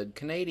also said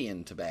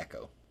Canadian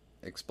tobacco.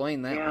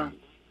 Explain that one.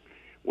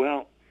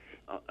 Well,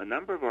 a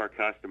number of our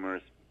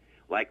customers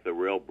like the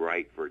real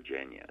bright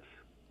Virginias.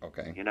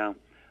 Okay.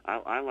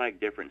 I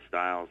like different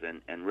styles,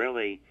 and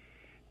really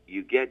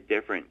you get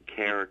different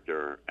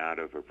character out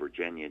of a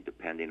Virginia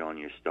depending on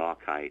your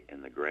stalk height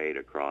and the grade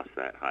across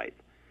that height.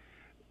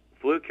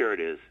 Flue-cured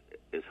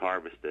is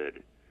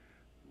harvested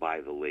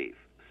by the leaf.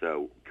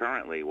 So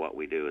currently what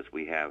we do is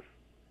we have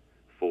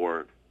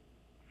four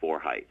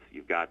heights.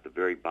 You've got the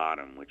very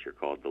bottom, which are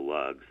called the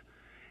lugs,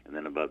 and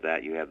then above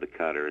that you have the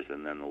cutters,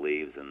 and then the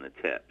leaves and the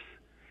tips.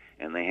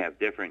 And they have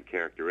different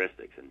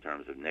characteristics in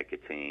terms of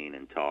nicotine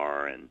and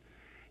tar and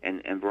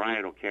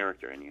varietal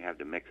character, and you have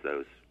to mix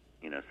those,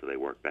 so they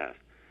work best.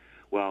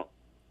 Well,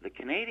 the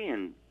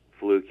Canadian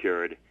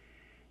flue-cured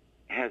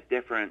has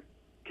different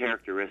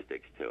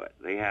characteristics to it.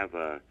 They have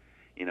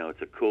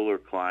it's a cooler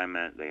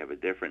climate. They have a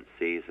different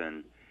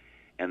season,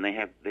 and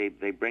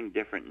they bring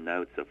different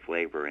notes of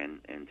flavor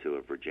into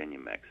a Virginia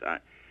mix.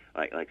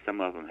 Like some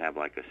of them have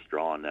like a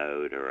straw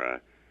note or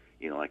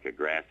like a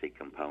grassy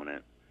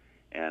component,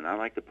 and I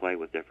like to play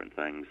with different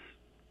things,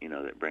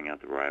 that bring out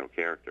the varietal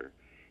character.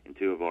 And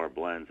two of our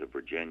blends of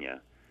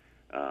Virginia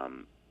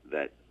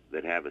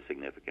that have a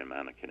significant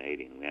amount of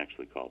Canadian, we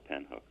actually call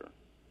Penhooker,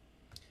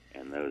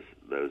 and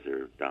those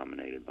are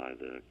dominated by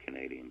the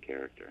Canadian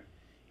character.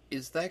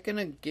 Is that going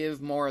to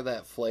give more of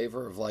that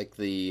flavor of like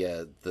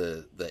the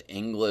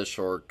English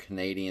or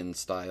Canadian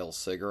style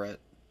cigarette?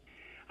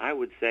 I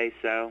would say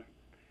so,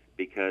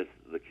 because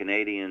the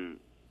Canadian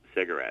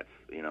cigarettes,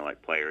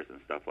 like Players and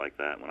stuff like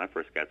that, when I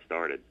first got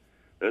started,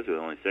 those were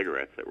the only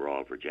cigarettes that were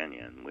all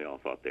Virginia, and we all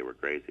thought they were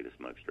crazy to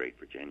smoke straight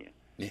Virginia.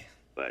 Yeah.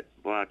 But,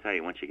 boy, I'll tell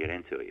you, once you get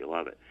into it, you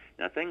love it.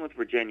 Now, the thing with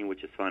Virginia,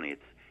 which is funny,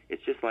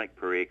 it's just like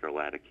Perique or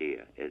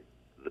Latakia.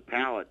 The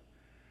palate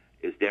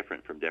is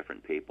different from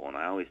different people, and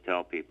I always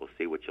tell people,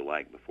 see what you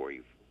like before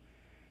you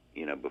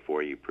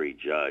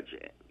prejudge,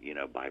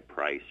 by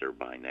price or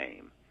by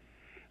name.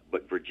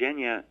 But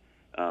Virginia,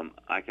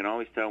 I can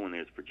always tell when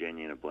there's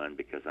Virginia in a blend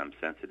because I'm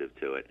sensitive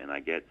to it, and I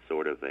get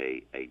sort of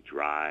a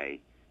dry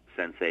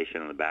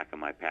sensation on the back of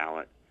my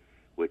palate,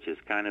 which is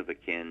kind of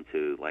akin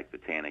to like the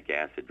tannic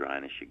acid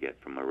dryness you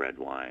get from a red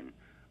wine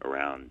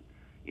around,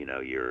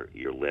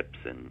 your lips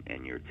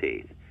and your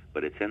teeth.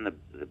 But it's in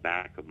the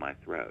back of my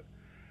throat.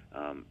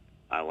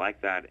 I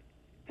like that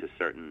to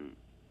certain,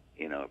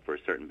 for a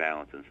certain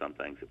balance in some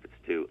things. If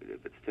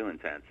it's too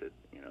intense, it's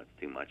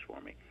too much for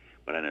me.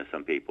 But I know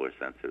some people are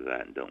sensitive to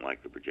that and don't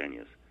like the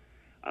Virginias.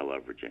 I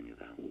love Virginia,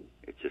 though.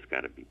 It's just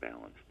got to be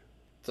balanced.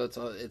 So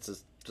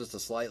it's just a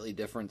slightly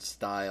different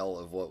style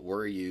of what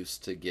we're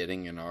used to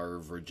getting in our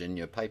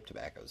Virginia pipe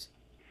tobaccos.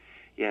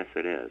 Yes,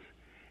 it is.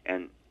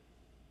 And,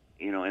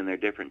 and there are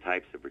different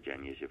types of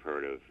Virginias. You've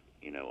heard of,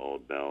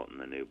 Old Belt and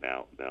the New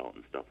Belt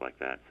and stuff like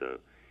that. So,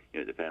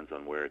 it depends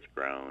on where it's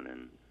grown.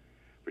 And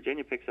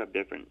Virginia picks up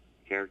different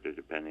characters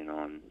depending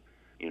on,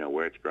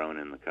 where it's grown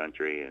in the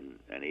country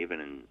and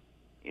even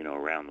in,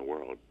 around the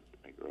world.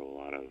 They grow a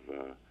lot of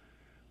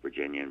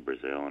Virginia in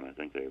Brazil, and I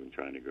think they're even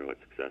trying to grow it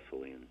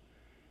successfully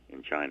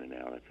in China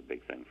now. That's a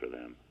big thing for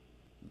them.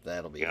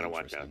 That'll be interesting. You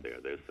got to watch out there.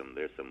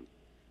 There's some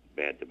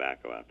bad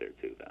tobacco out there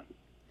too, though.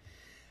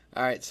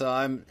 All right, so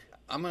I'm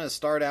going to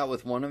start out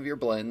with one of your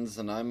blends,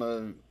 and I'm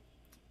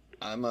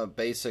a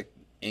basic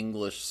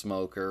English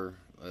smoker,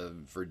 a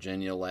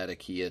Virginia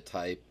Latakia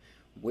type.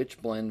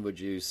 Which blend would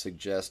you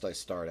suggest I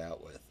start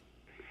out with?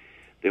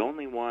 The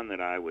only one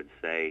that I would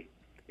say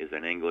is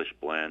an English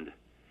blend,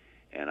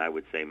 and I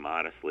would say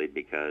modestly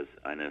because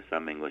I know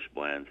some English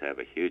blends have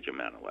a huge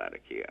amount of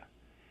Latakia.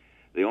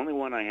 The only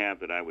one I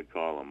have that I would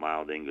call a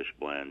mild English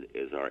blend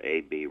is our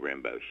AB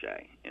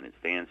Rimbaudget, and it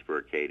stands for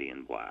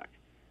Acadian Black.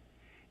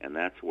 And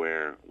that's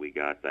where we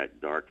got that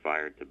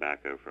dark-fired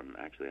tobacco from,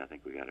 actually I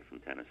think we got it from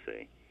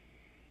Tennessee.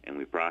 And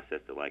we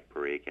processed it like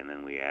Perique, and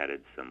then we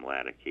added some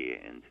Latakia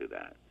into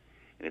that.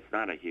 And it's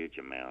not a huge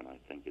amount. I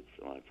think it's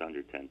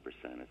under 10%.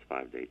 It's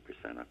 5 to 8%.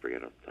 I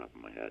forget off the top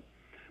of my head.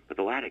 But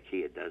the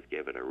Latakia does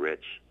give it a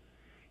rich,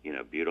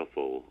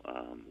 beautiful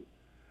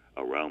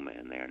aroma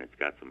in there, and it's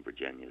got some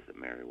Virginias that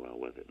marry well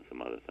with it and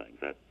some other things.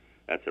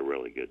 That's a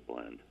really good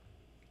blend.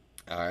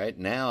 All right,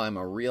 now I'm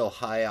a real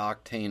high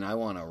octane. I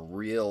want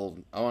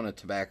a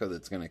tobacco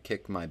that's going to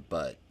kick my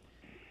butt.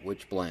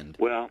 Which blend?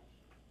 Well,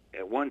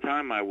 at one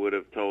time I would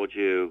have told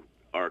you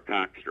our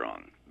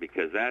Cockstrong,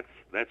 because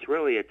that's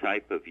really a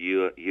type of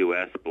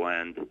U.S.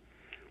 blend,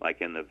 like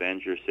in the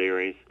Avenger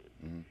series.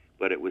 Mm-hmm.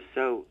 But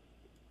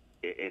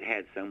it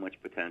had so much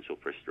potential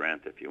for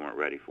strength if you weren't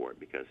ready for it,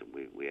 because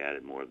we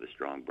added more of the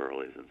strong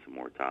burleys and some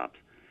more tops.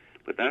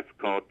 But that's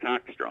called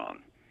Cockstrong,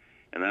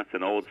 and that's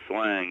an old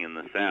slang in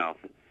the South.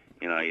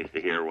 I used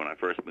to hear when I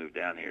first moved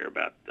down here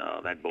about,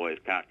 that boy is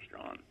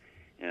Cockstrong.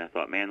 And I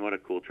thought, man, what a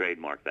cool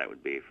trademark that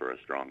would be for a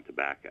strong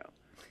tobacco.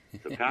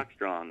 So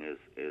Cockstrong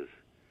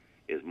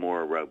is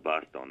more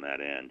robust on that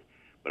end.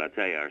 But I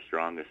tell you, our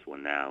strongest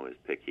one now is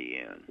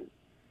Picayune.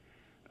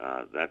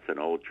 That's an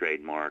old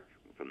trademark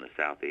from the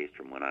Southeast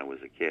from when I was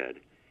a kid.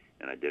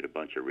 And I did a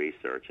bunch of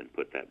research and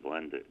put that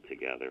blend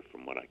together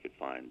from what I could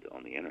find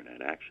on the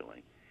Internet,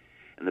 actually.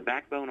 And the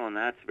backbone on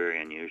that's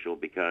very unusual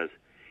because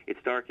it's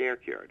dark air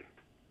cured.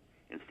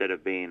 Instead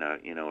of being a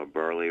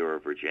Burley or a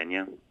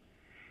Virginia,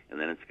 and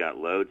then it's got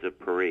loads of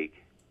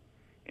Perique,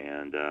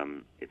 and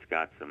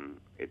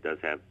it does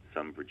have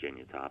some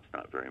Virginia tops,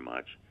 not very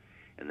much,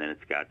 and then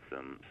it's got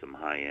some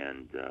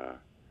high-end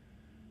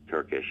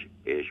Turkish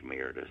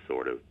Izmir to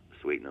sort of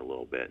sweeten it a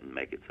little bit and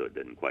make it so it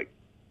didn't quite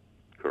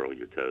curl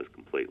your toes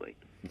completely.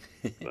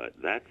 But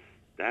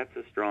that's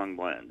a strong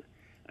blend.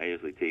 I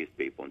usually tease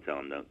people and tell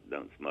them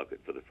don't smoke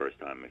it for the first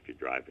time if you're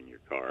driving your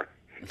car.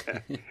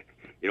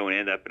 You don't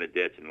end up in a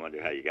ditch and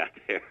wonder how you got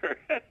there.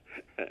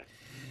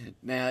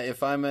 Now,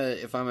 if I'm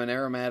an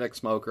aromatic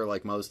smoker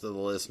like most of the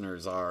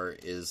listeners are,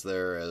 is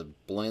there a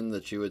blend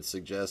that you would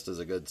suggest as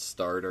a good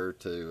starter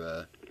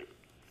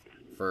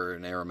for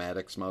an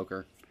aromatic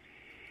smoker?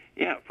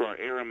 Yeah, for our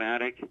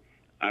aromatic,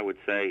 I would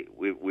say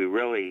we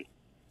really,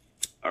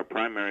 our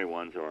primary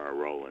ones are our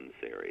Roland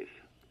series,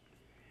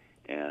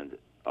 and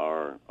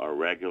our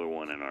regular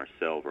one and our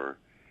silver.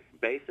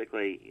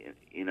 Basically,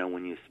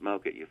 when you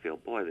smoke it, you feel,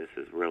 boy, this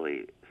is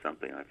really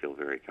something I feel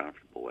very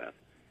comfortable with.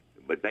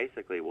 But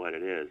basically what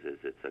it is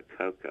it's a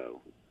cocoa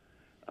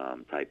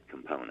type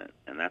component,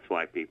 and that's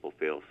why people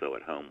feel so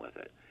at home with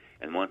it.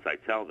 And once I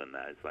tell them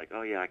that, it's like,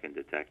 oh, yeah, I can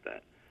detect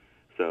that.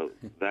 So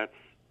that's,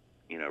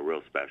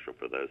 real special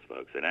for those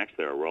folks. And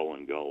actually our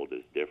Roland Gold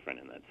is different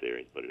in that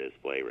series, but it is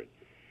flavored.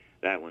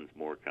 That one's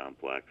more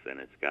complex, and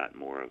it's got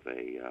more of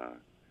a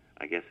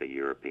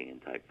European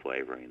type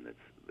flavoring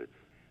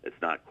it's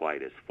not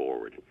quite as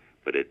forward,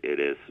 but it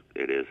is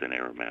an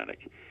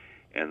aromatic.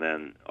 And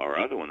then our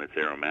other one that's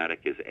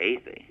aromatic is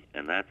Athey,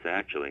 and that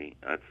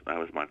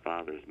was my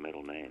father's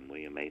middle name,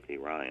 William Athey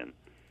Ryan.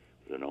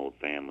 It's an old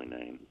family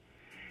name.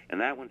 And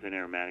that one's an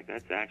aromatic.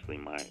 That's actually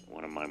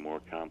one of my more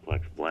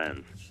complex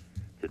blends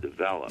to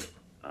develop,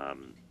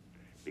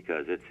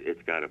 because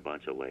it's got a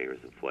bunch of layers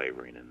of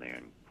flavoring in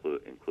there,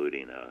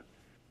 including a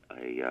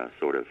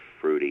sort of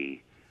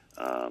fruity,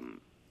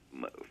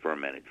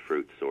 fermented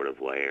fruit sort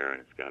of layer,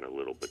 and it's got a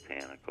little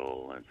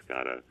botanical, and it's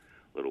got a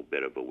little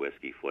bit of a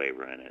whiskey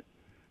flavor in it,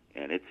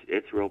 and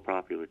it's real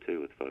popular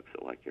too with folks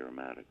that like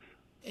aromatics.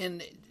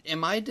 And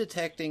am I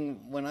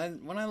detecting when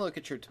I look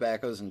at your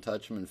tobaccos and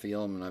touch them and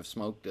feel them, and I've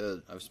smoked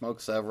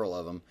several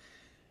of them,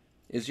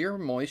 is your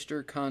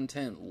moisture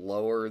content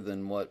lower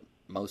than what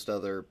most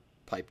other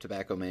pipe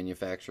tobacco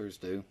manufacturers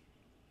do?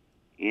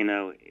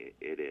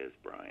 It is,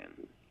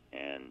 Brian,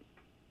 and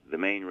the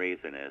main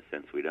reason is,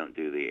 since we don't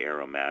do the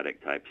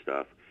aromatic type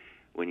stuff,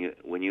 when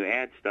you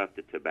add stuff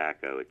to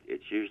tobacco,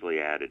 it's usually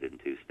added in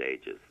two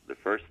stages. The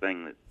first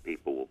thing that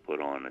people will put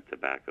on a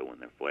tobacco when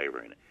they're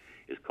flavoring it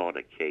is called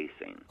a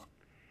casing,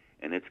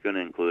 and it's going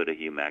to include a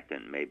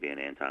humectant, maybe an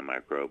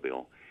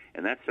antimicrobial,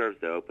 and that serves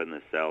to open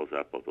the cells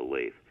up of the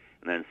leaf.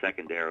 And then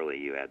secondarily,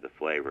 you add the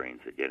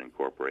flavorings that get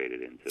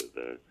incorporated into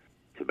the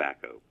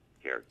tobacco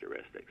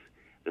characteristics.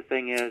 The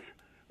thing is,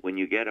 when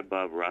you get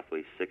above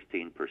roughly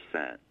 16%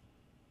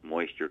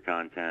 moisture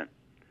content,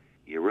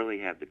 you really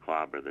have to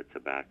clobber the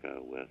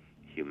tobacco with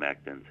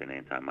humectants and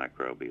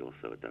antimicrobials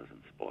so it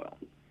doesn't spoil.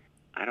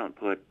 I don't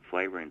put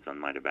flavorings on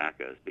my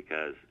tobaccos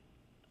because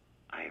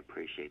I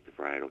appreciate the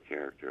varietal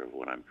character of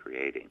what I'm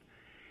creating.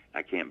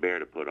 I can't bear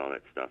to put all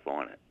that stuff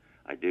on it.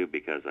 I do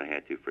because I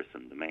had to for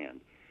some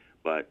demand.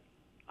 But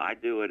I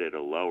do it at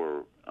a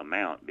lower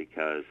amount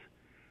because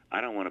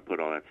I don't want to put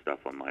all that stuff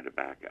on my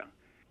tobacco.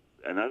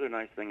 Another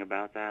nice thing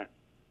about that,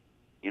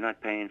 you're not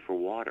paying for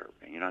water,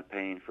 and you're not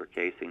paying for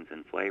casings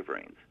and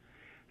flavorings.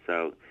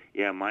 So,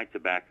 yeah, my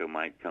tobacco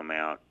might come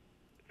out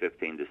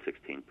 15 to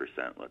 16%,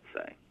 let's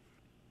say.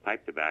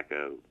 Pipe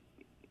tobacco,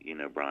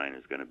 Brian,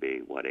 is going to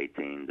be,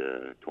 18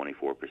 to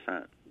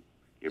 24%.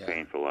 You're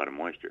paying for a lot of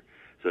moisture.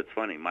 So it's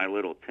funny, my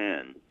little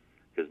tin,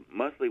 because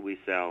mostly we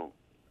sell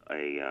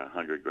a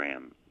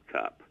 100-gram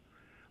cup,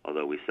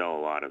 although we sell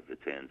a lot of the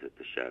tins at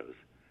the shows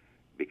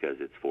because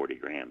it's 40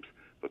 grams.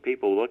 But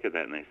people look at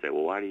that and they say,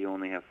 well, why do you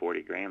only have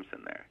 40 grams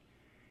in there?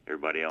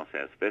 Everybody else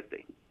has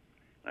 50.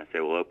 I say,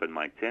 well, open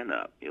my tin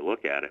up. You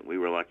look at it, we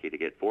were lucky to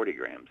get 40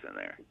 grams in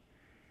there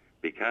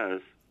because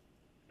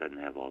it doesn't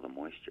have all the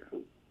moisture.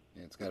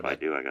 Yeah, it's got if I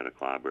do, I got to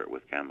clobber it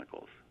with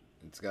chemicals.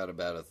 It's got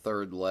about a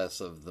third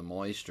less of the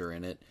moisture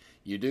in it.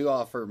 You do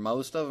offer,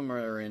 most of them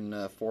are in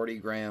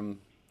 40-gram,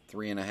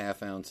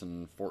 3.5 ounce,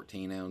 and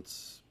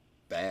 14-ounce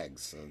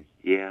bags. So.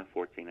 Yeah,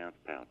 14-ounce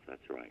pouch,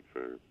 that's right,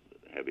 for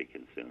heavy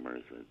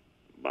consumers that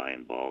buy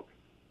in bulk.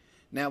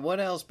 Now, what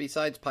else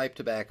besides pipe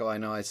tobacco? I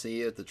know I see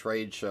you at the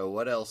trade show.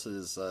 What else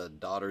is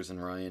Daughters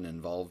and Ryan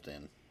involved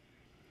in?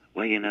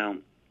 Well,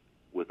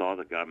 with all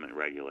the government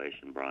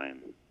regulation,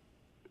 Brian,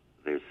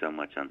 there's so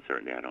much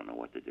uncertainty, I don't know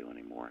what to do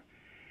anymore.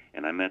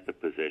 And I'm at the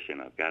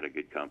position, I've got a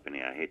good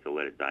company. I hate to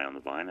let it die on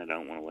the vine. I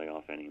don't want to lay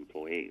off any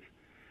employees.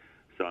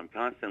 So I'm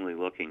constantly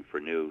looking for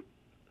new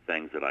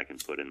things that I can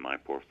put in my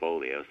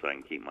portfolio so I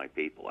can keep my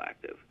people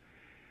active.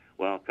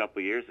 Well, a couple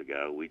of years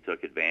ago, we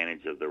took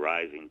advantage of the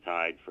rising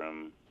tide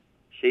from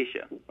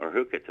shisha or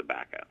hookah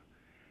tobacco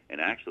and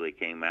actually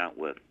came out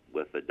with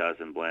a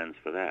dozen blends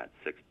for that,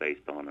 6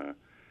 based on a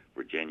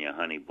Virginia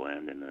honey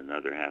blend and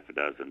another half a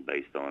dozen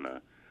based on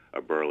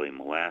a burley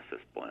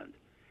molasses blend.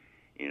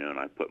 And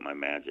I put my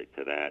magic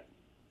to that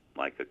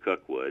like a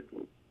cook would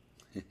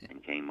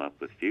and came up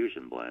with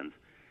fusion blends.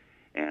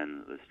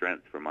 And the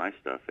strength for my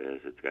stuff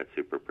is it's got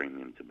super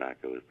premium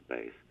tobacco as the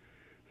base.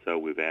 So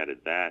we've added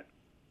that.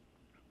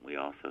 We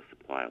also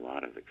supply a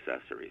lot of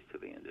accessories to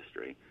the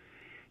industry.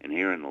 And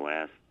here in the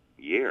last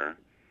year,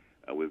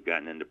 we've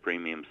gotten into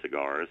premium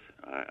cigars.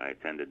 I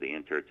attended the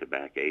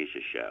Inter-Tobacco Asia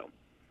show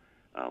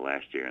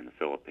last year in the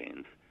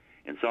Philippines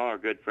and saw our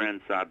good friend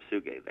Sab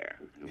Suge there,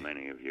 who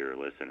many of your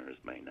listeners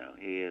may know.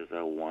 He is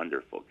a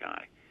wonderful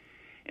guy.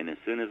 And as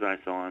soon as I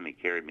saw him, he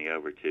carried me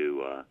over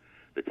to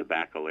the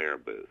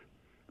Tabacalera booth.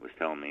 He was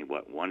telling me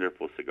what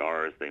wonderful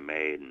cigars they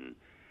made, and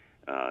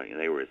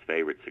they were his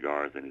favorite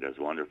cigars, and he does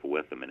wonderful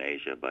with them in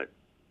Asia, but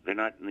they're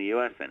not in the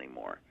U.S.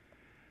 anymore.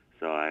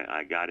 So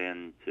I got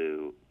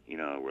into,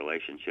 a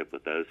relationship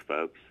with those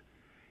folks,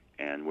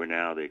 and we're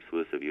now the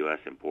exclusive U.S.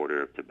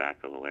 importer of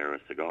Tabacalera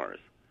cigars,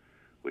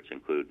 which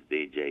includes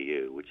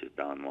DJU, which is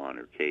Don Juan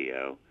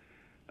Urquillo,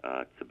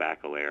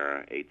 Tabacalera,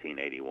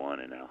 1881,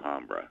 and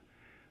Alhambra.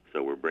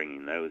 So we're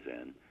bringing those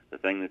in. The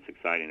thing that's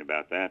exciting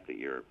about that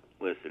your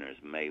listeners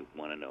may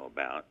want to know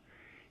about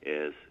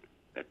is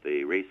at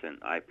the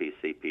recent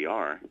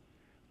IPCPR,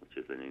 which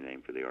is the new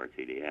name for the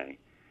RTDA,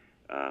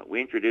 we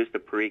introduced a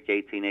Perique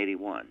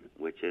 1881,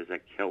 which is a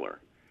killer.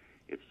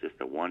 It's just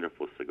a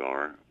wonderful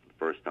cigar. The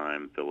first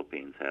time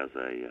Philippines has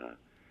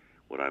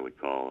what I would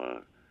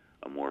call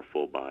a more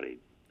full-bodied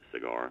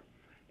cigar,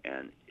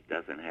 and it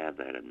doesn't have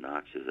that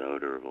obnoxious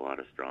odor of a lot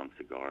of strong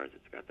cigars.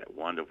 It's got that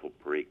wonderful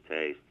Perique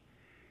taste,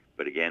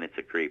 but again, it's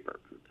a creeper.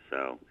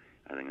 So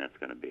I think that's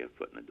going to be a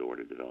foot in the door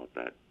to develop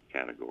that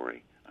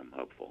category. I'm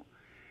hopeful.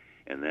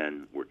 And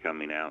then we're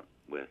coming out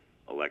with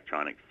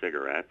electronic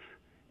cigarettes,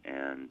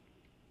 and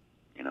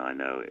I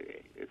know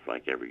it's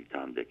like every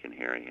Tom, Dick, and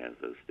Harry has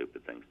those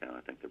stupid things now.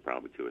 I think there are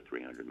probably 200 or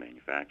 300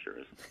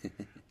 manufacturers.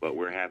 But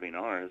we're having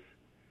ours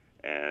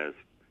as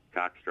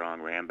Cockstrong,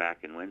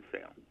 Ramback, and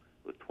Winsale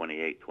with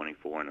 28,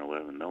 24, and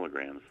 11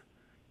 milligrams.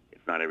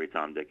 It's not every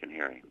Tom, Dick, and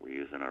Harry. We're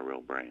using our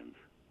real brands,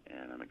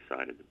 and I'm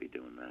excited to be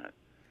doing that.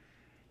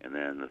 And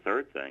then the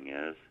third thing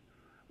is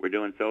we're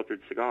doing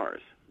filtered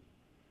cigars,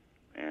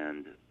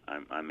 and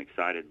I'm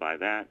excited by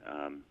that.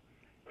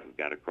 We've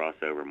got a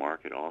crossover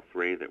market. All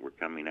 3 that we're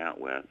coming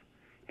out with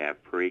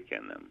have Perique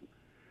in them.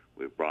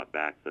 We've brought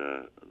back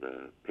the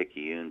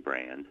Picayune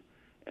brand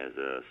as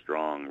a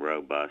strong,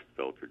 robust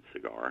filtered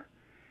cigar.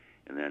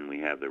 And then we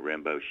have the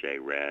Rinpoche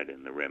Red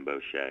and the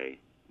Rinpoche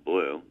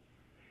Blue.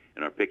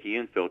 And our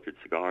Picayune filtered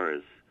cigar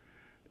is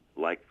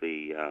like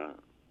the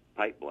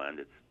pipe blend.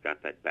 It's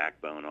got that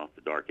backbone off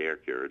the dark air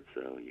cured,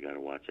 so you got to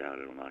watch out.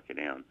 It'll knock you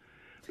down.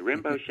 The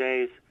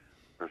Rinpoches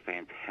are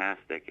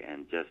fantastic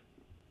and just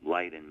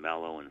light and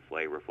mellow and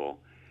flavorful.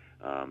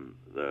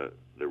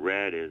 The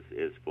red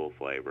is full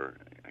flavor.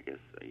 I guess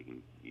you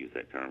can use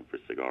that term for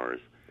cigars.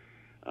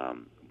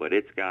 But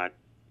it's got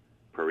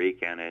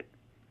Perique in it.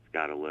 It's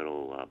got a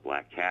little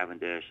black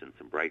Cavendish and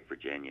some bright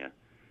Virginia.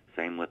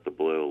 Same with the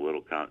blue, a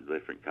little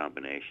different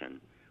combination.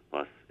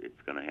 Plus,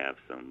 it's going to have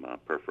some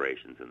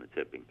perforations in the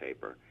tipping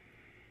paper.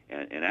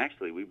 And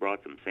actually, we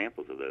brought some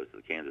samples of those to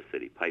the Kansas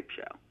City Pipe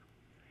Show.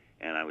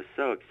 And I was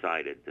so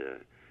excited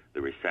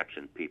the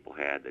reception people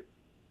had, that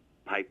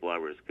pipe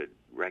lovers could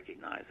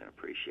recognize and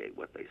appreciate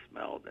what they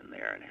smelled in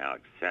there and how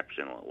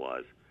exceptional it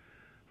was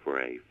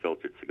for a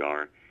filtered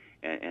cigar.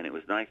 And it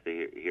was nice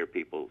to hear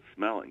people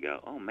smell it and go,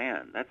 oh,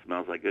 man, that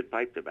smells like good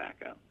pipe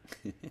tobacco.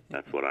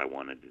 That's what I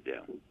wanted to do.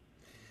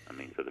 I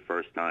mean, for the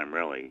first time,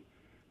 really,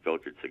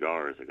 filtered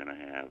cigars are going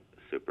to have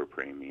super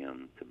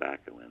premium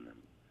tobacco in them.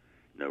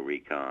 No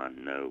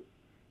recon, no,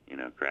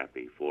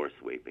 crappy floor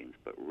sweepings,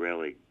 but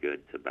really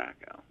good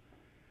tobacco.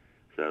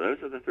 So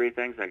those are the 3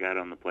 things I got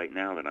on the plate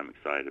now that I'm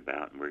excited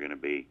about, and we're going to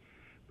be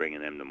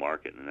bringing them to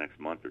market in the next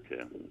month or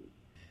 2.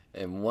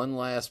 And one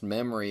last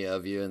memory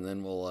of you, and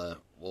then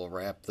we'll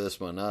wrap this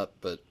one up.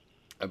 But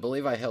I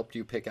believe I helped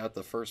you pick out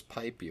the first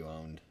pipe you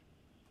owned.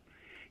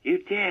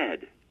 You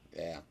did.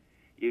 Yeah.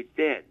 You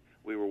did.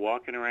 We were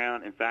walking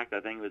around. In fact,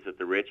 I think it was at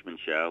the Richmond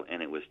show,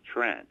 and it was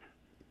Trent.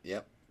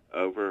 Yep.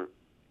 Over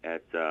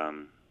at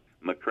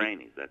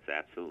McCraney's. That's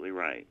absolutely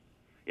right.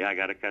 Yeah, I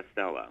got a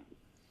Costello.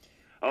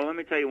 Oh, let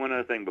me tell you one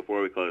other thing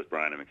before we close,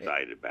 Brian, I'm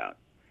excited about.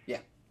 Yeah.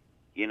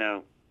 You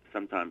know,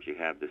 sometimes you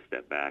have to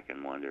step back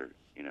and wonder,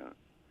 you know,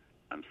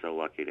 I'm so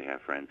lucky to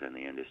have friends in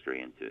the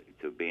industry and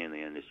to be in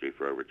the industry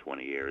for over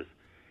 20 years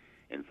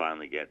and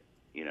finally get,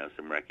 you know,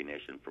 some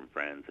recognition from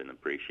friends and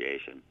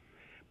appreciation.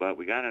 But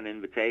we got an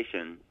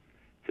invitation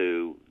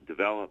to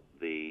develop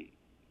the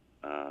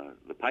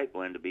pipe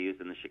blend to be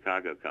used in the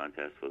Chicago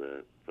contest for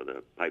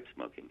the pipe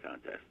smoking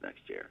contest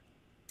next year.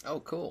 Oh,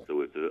 cool.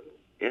 So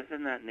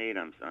isn't that neat?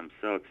 I'm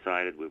so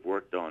excited. We've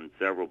worked on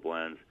several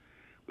blends.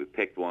 We've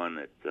picked one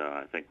that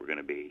I think we're going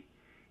to be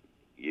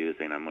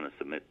using. I'm going to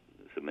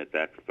submit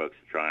that for folks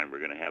to try, and we're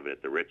going to have it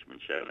at the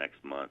Richmond show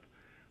next month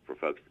for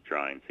folks to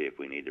try and see if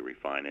we need to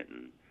refine it.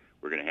 And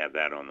we're going to have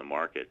that on the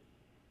market,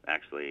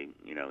 actually,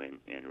 you know,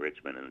 in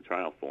Richmond in the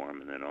trial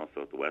form, and then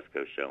also at the West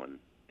Coast show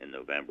in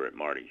November at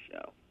Marty's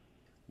show.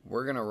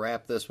 We're going to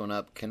wrap this one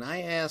up. Can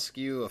I ask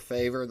you a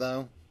favor,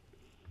 though?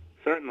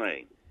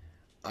 Certainly.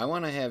 I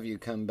want to have you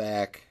come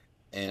back,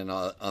 and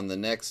I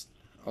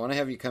want to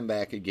have you come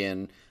back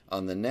again.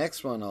 On the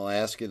next one, I'll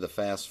ask you the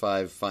Fast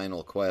 5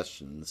 final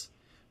questions,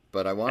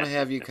 but I want to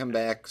have you come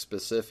back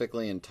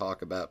specifically and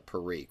talk about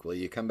Perique. Will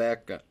you come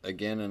back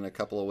again in a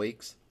couple of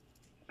weeks?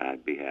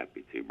 I'd be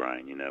happy to,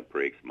 Brian. You know,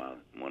 Perique's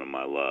one of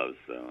my loves,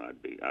 so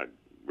I'd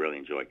really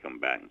enjoy coming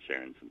back and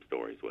sharing some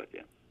stories with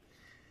you.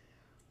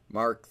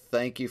 Mark,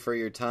 thank you for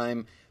your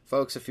time.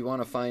 Folks, if you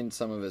want to find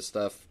some of his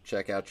stuff,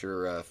 check out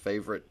your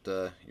favorite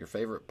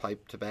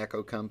pipe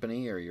tobacco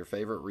company or your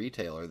favorite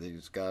retailer.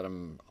 He's got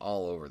them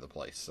all over the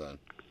place.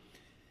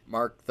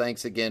 Mark,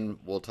 thanks again.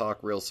 We'll talk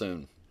real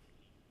soon.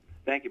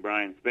 Thank you,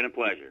 Brian. It's been a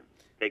pleasure.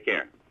 Take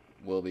care.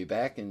 We'll be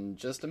back in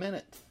just a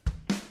minute.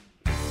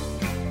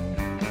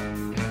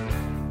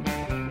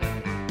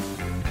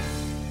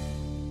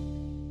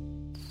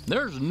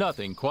 There's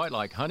nothing quite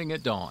like hunting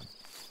at dawn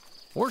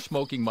or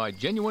smoking my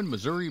genuine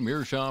Missouri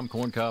Meerschaum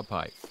corncob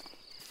pipe,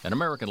 an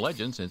American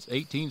legend since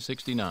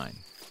 1869.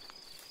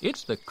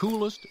 It's the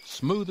coolest,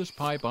 smoothest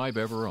pipe I've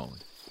ever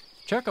owned.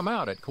 Check them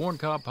out at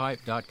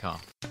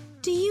corncobpipe.com.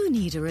 Do you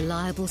need a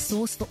reliable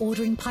source for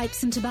ordering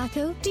pipes and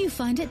tobacco? Do you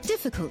find it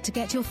difficult to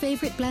get your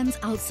favorite blends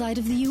outside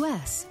of the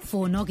US?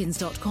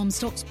 4noggins.com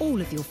stocks all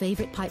of your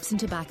favorite pipes and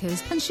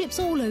tobaccos and ships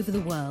all over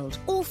the world.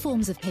 All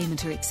forms of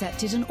payment are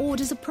accepted and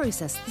orders are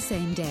processed the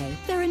same day.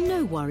 There are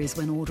no worries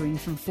when ordering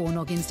from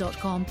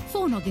 4noggins.com.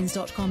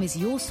 4noggins.com is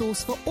your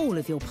source for all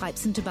of your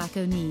pipes and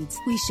tobacco needs.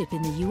 We ship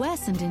in the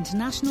US and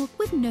international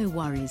with no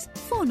worries.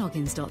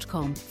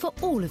 4noggins.com for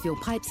all of your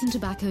pipes and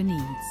tobacco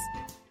needs.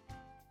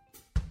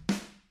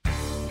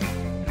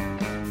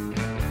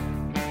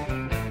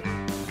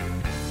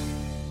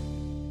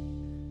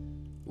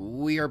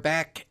 We are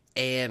back,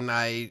 and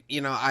I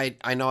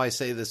know I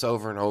say this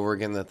over and over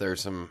again that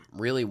there's some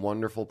really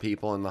wonderful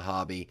people in the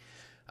hobby,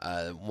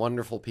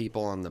 wonderful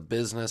people on the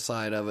business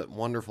side of it,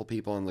 wonderful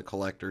people on the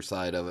collector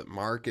side of it.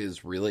 Mark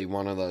is really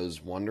one of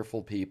those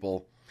wonderful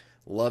people.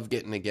 Love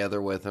getting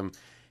together with him.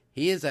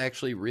 He is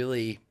actually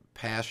really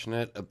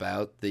passionate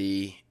about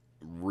the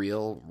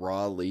real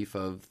raw leaf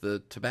of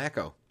the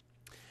tobacco.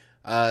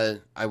 I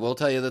will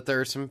tell you that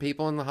there are some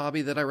people in the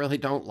hobby that I really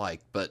don't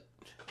like, but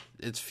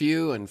it's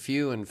few and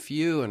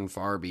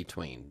far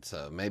between.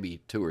 So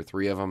maybe 2 or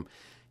 3 of them.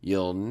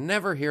 You'll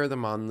never hear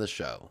them on the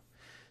show.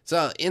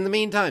 So in the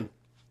meantime,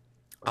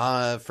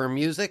 for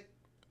music,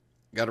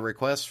 got a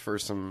request for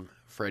some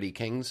Freddie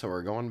King, so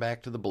we're going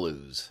back to the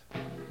blues.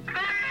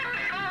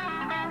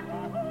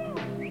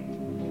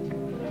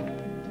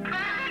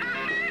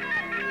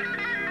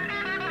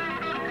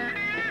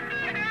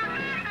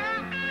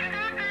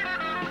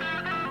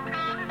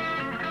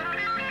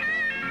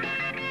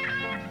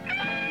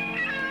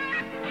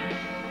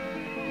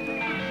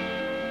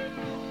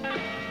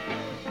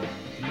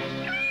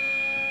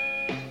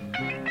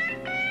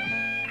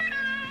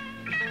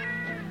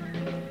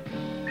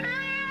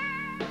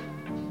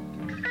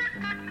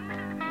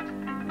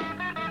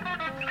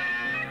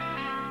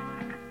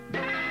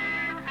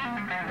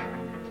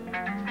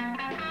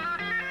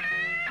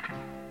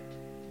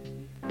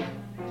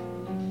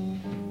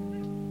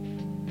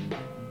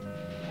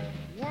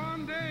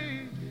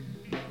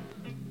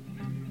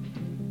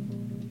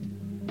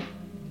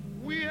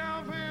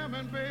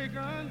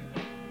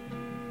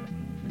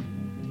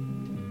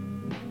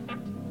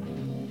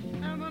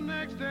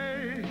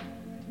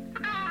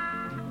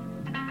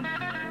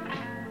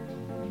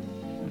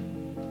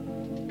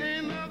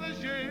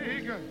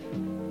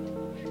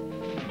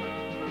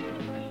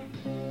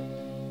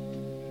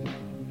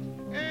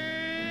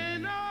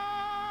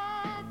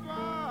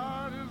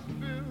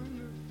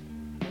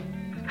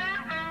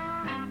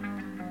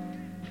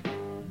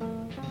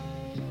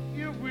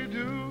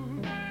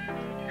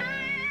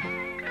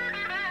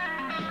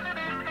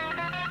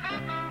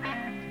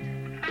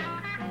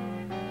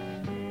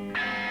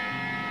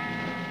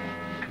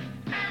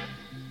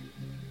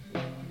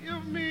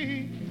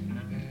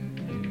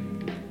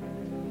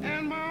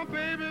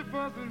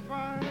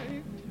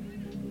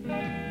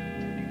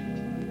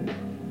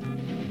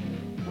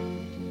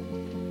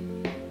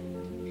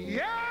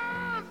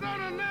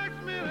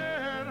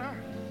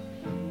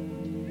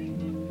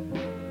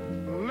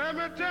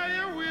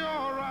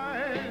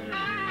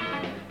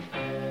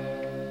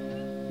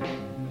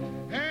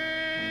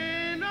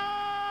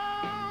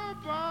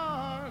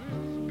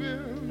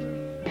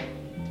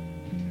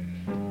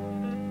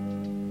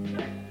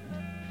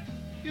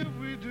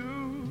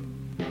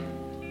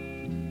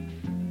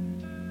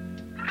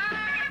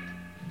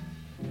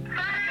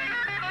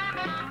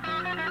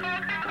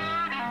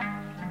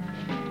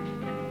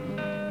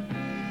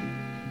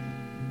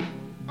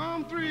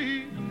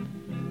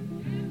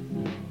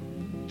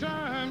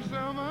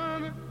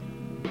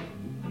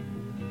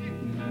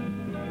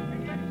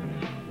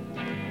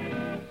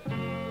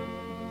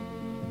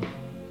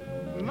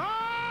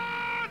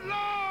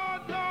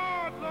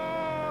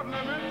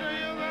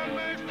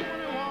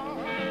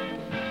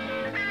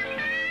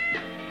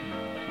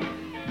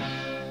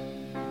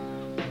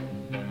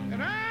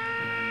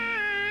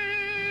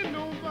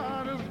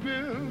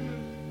 business.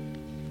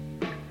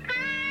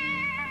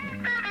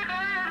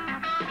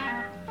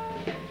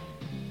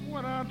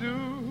 What I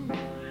do.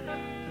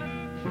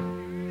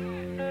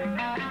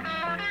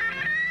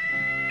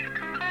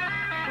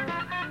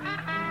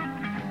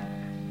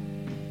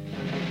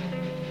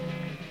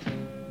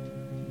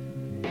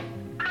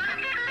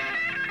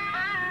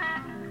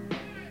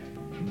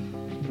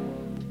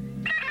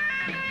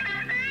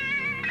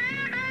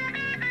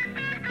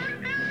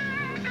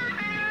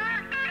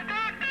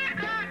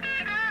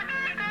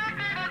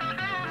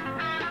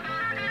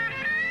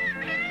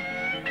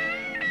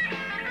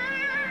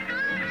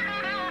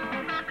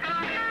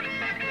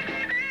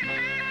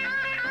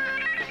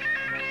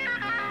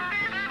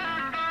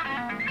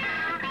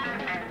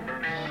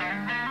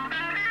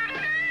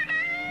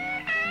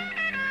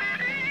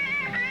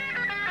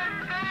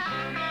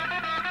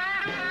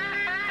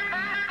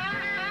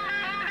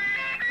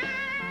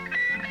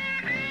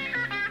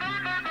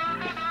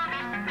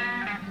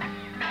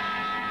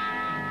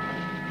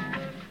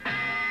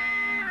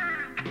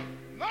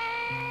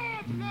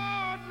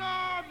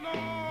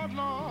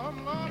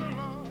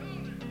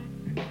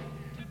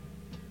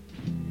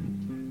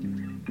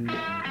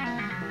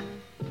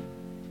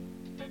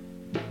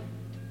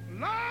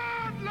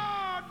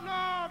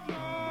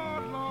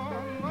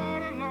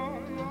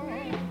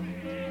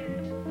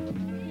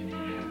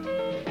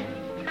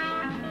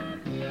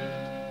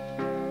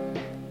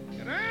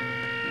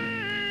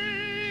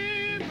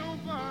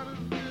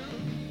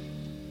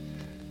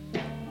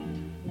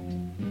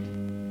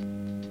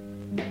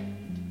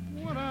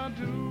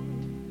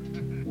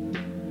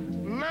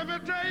 Let me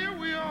tell you,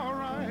 we all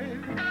right.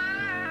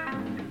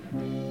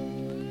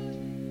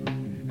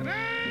 It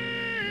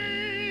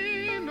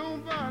ain't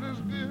nobody's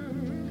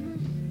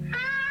business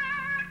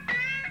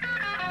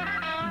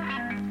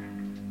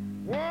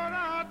what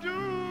I do.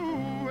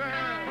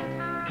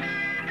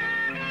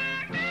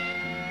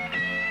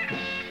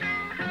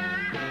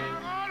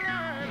 All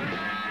right.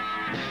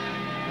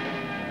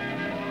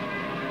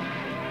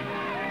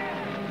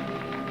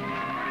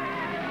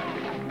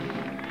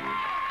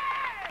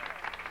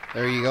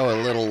 There you go, a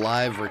little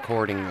live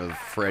recording of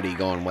Freddie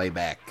going way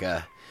back.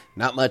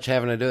 Not much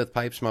having to do with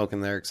pipe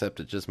smoking there, except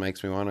it just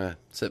makes me want to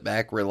sit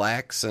back,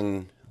 relax,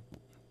 and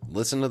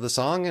listen to the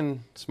song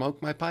and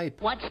smoke my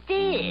pipe. What's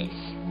this?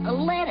 A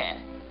letter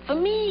for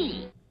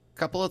me.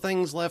 Couple of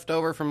things left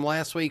over from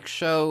last week's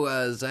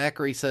show.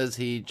 Zachary says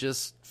he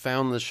just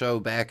found the show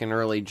back in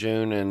early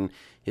June, and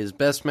his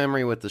best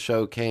memory with the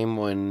show came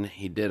when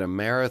he did a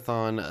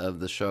marathon of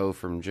the show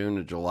from June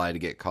to July to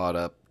get caught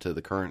up to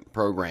the current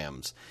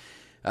programs.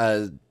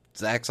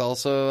 Zach's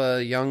also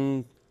a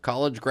young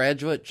college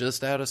graduate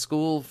just out of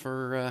school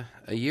for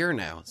a year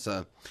now.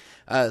 So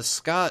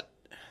Scottso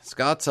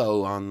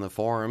on the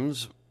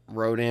forums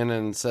wrote in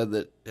and said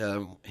that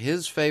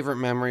his favorite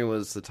memory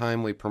was the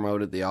time we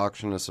promoted the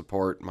auction to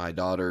support my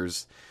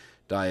daughter's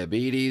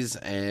diabetes,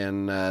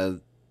 and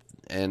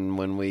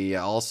when we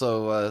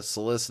also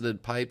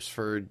solicited pipes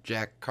for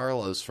Jack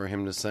Carlos for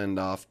him to send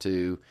off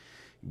to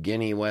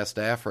Guinea, West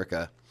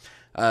Africa.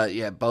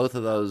 Both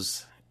of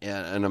those.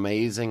 An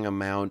amazing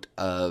amount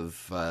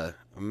of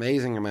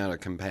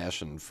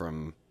compassion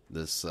from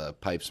this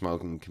pipe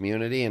smoking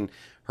community, and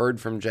heard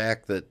from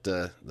Jack that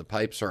the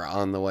pipes are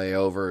on the way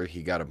over.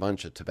 He got a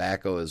bunch of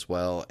tobacco as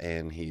well,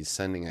 and he's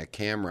sending a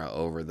camera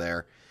over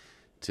there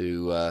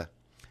to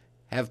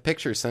have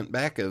pictures sent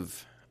back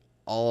of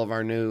all of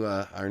our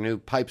new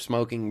pipe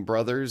smoking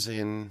brothers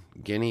in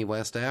Guinea,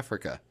 West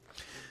Africa.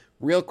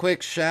 Real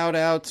quick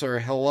shout-outs or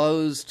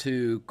hellos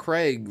to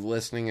Craig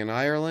listening in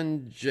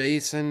Ireland,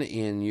 Jason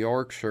in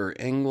Yorkshire,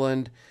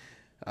 England,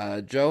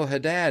 Joe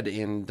Haddad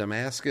in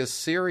Damascus,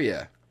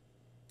 Syria,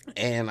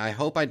 and I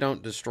hope I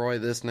don't destroy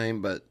this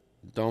name, but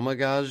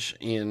Domagaj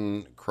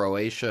in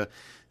Croatia.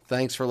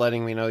 Thanks for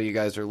letting me know you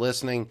guys are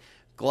listening.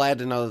 Glad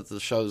to know that the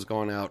show's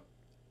going out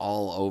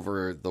all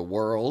over the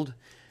world.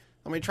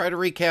 Let me try to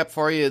recap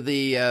for you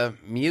the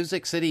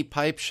Music City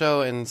Pipe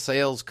Show and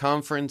Sales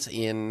Conference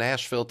in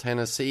Nashville,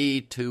 Tennessee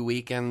 2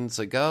 weekends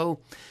ago.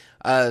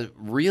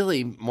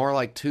 Really more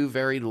like two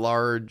very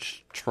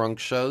large trunk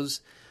shows.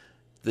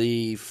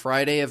 The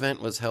Friday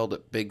event was held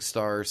at Big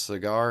Star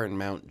Cigar in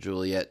Mount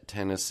Juliet,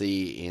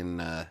 Tennessee,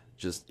 in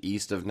just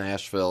east of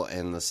Nashville,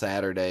 and the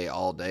Saturday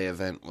all-day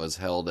event was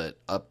held at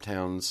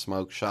Uptown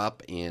Smoke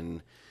Shop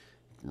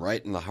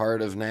right in the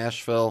heart of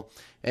Nashville.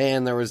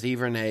 And there was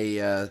even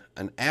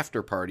an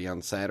after party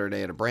on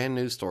Saturday at a brand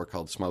new store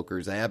called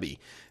Smoker's Abbey.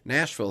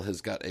 Nashville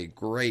has got a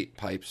great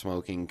pipe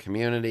smoking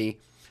community.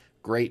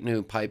 Great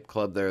new pipe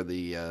club there,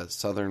 the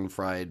Southern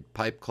Fried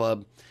Pipe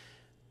Club.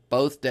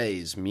 Both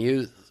days,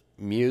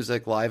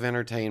 music, live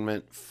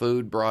entertainment,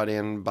 food brought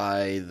in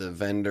by the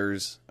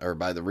vendors or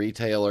by the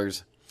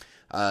retailers.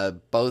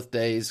 Both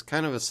days,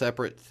 kind of a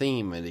separate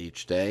theme at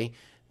each day.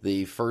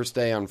 The first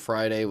day on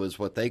Friday was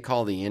what they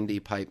call the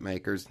indie pipe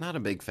makers. Not a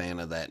big fan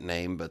of that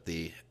name, but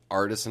the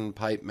artisan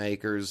pipe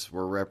makers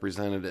were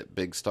represented at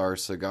Big Star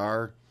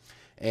Cigar.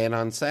 And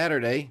on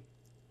Saturday,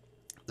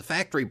 the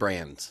factory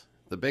brands,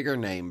 the bigger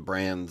name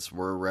brands,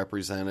 were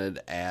represented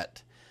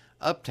at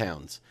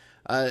Uptowns.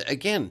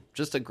 Again,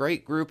 just a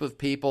great group of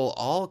people,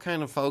 all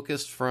kind of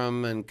focused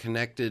from and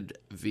connected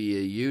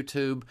via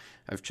YouTube.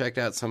 I've checked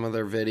out some of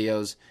their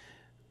videos.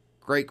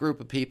 Great group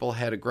of people,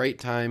 had a great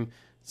time,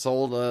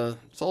 sold a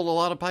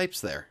lot of pipes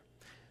there.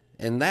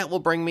 And that will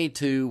bring me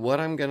to what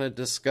I'm going to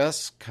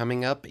discuss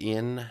coming up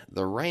in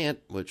the rant,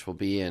 which will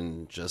be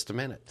in just a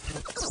minute.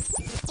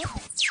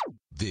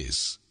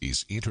 This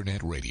is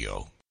Internet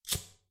Radio.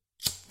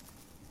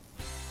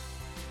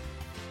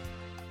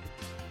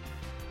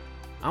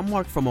 I'm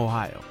Mark from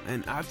Ohio,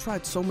 and I've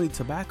tried so many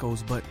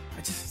tobaccos, but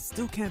I just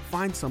still can't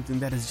find something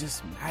that is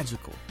just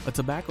magical. A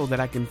tobacco that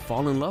I can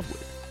fall in love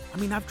with. I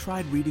mean, I've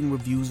tried reading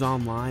reviews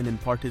online and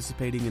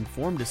participating in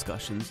forum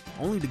discussions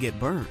only to get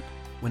burned.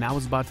 When I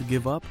was about to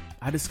give up,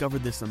 I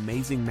discovered this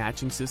amazing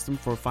matching system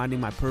for finding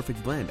my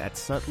perfect blend at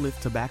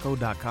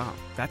sutlifttobacco.com.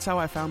 That's how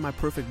I found my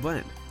perfect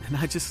blend, and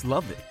I just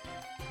love it.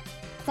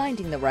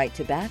 Finding the right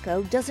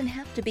tobacco doesn't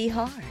have to be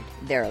hard.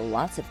 There are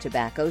lots of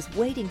tobaccos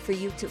waiting for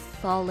you to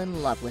fall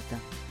in love with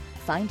them.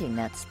 Finding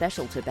that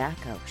special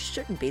tobacco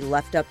shouldn't be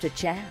left up to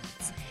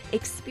chance.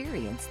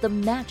 Experience the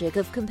magic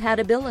of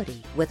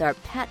compatibility with our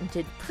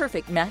patented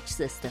perfect match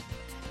system.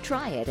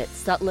 Try it at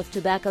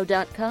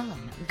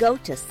sutlifttobacco.com. Go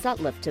to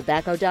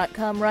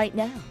sutlifttobacco.com right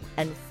now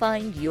and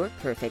find your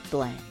perfect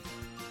blend.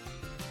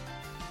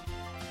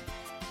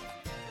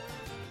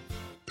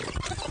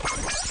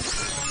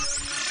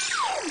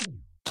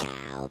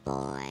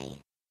 Cowboy.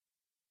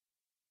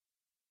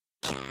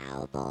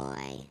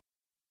 Cowboy.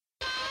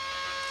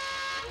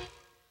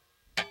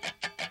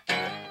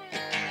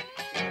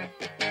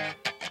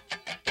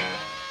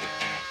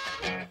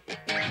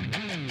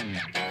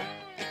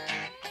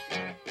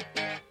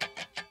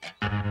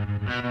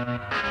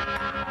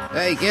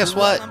 Hey, guess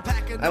what?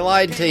 I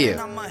lied to you.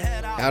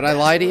 How'd I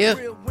lie to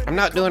you? I'm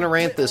not doing a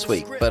rant this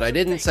week, but I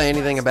didn't say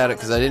anything about it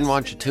because I didn't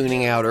want you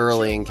tuning out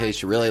early in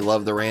case you really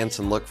love the rants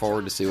and look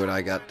forward to see what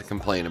I got to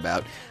complain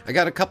about. I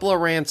got a couple of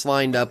rants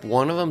lined up,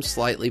 one of them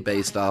slightly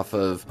based off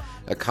of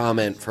a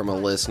comment from a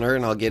listener,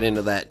 and I'll get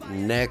into that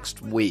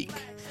next week.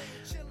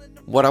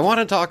 What I want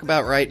to talk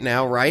about right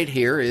now, right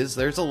here, is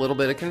there's a little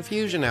bit of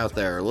confusion out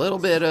there, a little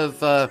bit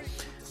of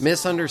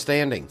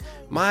misunderstanding.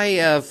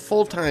 My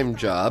full-time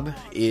job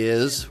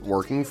is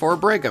working for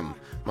Brigham.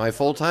 My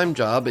full-time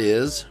job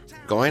is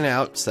going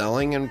out,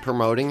 selling and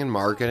promoting and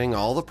marketing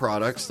all the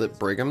products that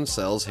Brigham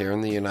sells here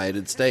in the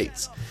United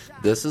States.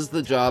 This is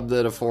the job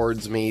that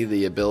affords me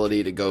the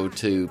ability to go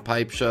to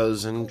pipe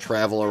shows and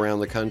travel around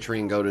the country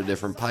and go to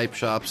different pipe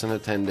shops and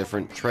attend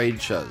different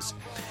trade shows.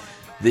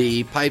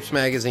 The Pipes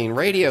Magazine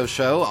radio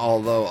show,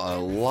 although a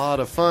lot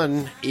of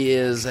fun,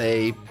 is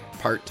a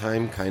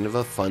part-time kind of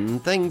a fun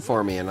thing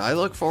for me, and I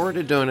look forward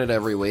to doing it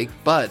every week,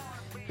 but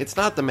it's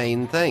not the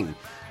main thing.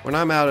 When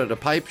I'm out at a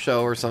pipe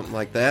show or something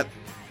like that,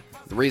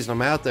 the reason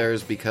I'm out there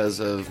is because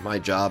of my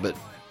job at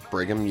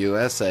Brigham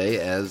USA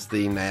as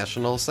the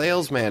national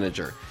sales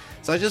manager.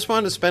 So I just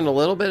wanted to spend a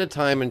little bit of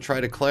time and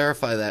try to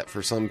clarify that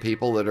for some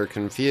people that are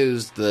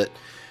confused that,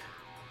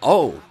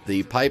 oh,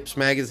 the Pipes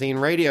Magazine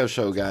radio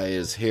show guy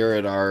is here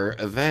at our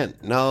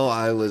event. No,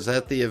 I was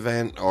at the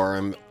event, or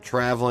I'm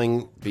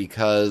traveling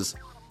because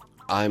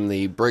I'm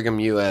the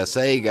Brigham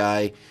USA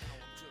guy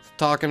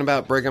talking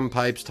about Brigham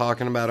pipes,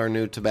 talking about our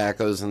new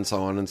tobaccos, and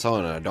so on and so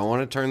on. And I don't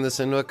want to turn this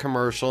into a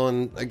commercial.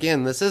 And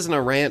again, this isn't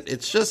a rant.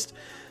 It's just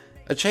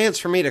a chance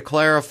for me to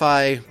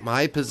clarify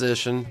my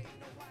position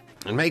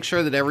and make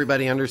sure that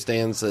everybody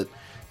understands that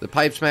the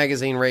Pipes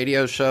Magazine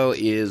radio show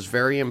is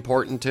very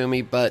important to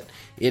me, but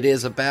it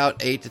is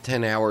about 8 to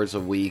 10 hours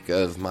a week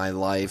of my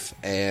life,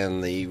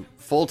 and the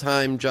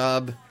full-time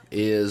job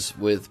is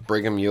with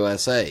Brigham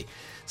USA.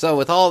 So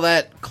with all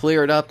that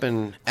cleared up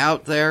and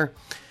out there,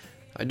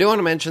 I do want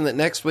to mention that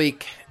next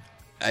week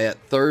at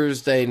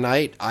Thursday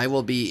night, I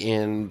will be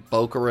in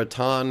Boca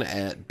Raton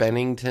at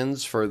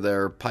Bennington's for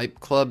their Pipe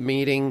Club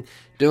meeting,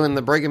 doing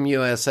the Brigham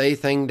USA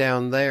thing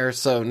down there.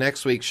 So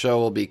next week's show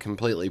will be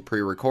completely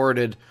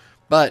pre-recorded,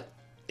 but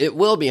it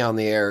will be on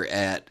the air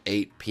at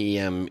 8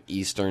 p.m.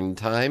 Eastern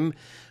Time.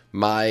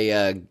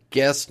 My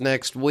guest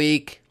next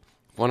week,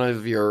 one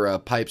of your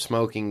pipe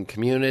smoking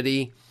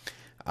community,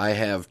 I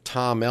have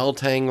Tom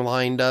Eltang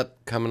lined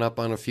up, coming up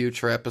on a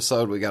future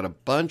episode. We got a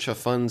bunch of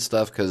fun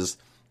stuff because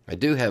I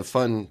do have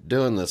fun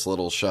doing this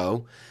little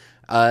show.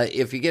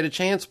 If you get a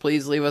chance,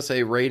 please leave us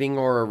a rating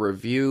or a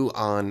review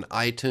on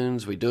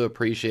iTunes. We do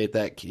appreciate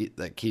that.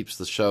 That keeps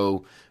the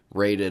show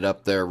rated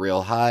up there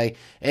real high.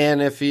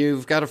 And if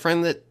you've got a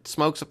friend that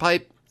smokes a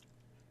pipe,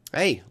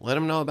 hey, let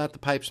them know about the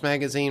Pipes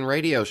Magazine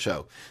radio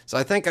show. So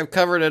I think I've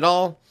covered it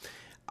all.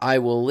 I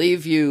will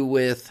leave you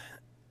with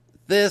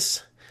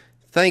this.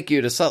 Thank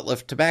you to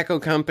Sutliff Tobacco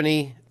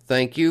Company.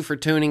 Thank you for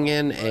tuning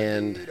in,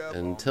 and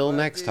until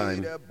next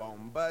time.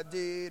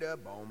 Happy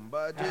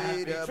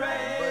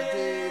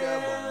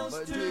trails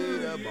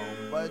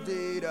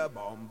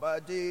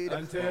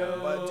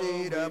until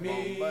we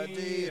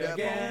meet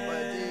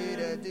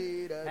again.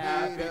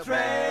 Happy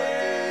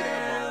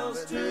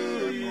trails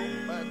to you.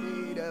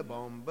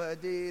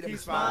 Keep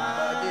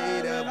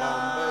smiling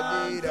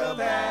until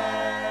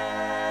then.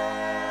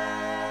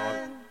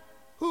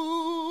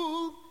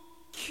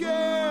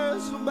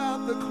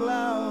 the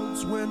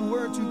clouds when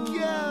we're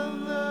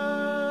together.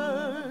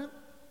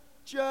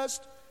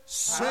 Just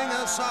sing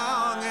a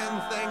song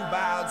and think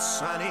about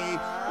sunny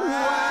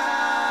weather.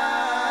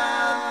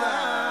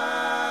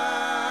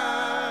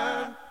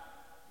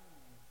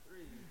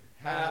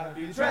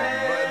 Happy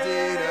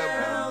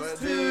trails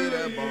to you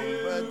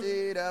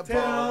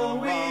till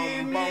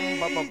we meet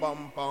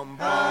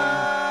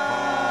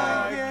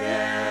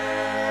again.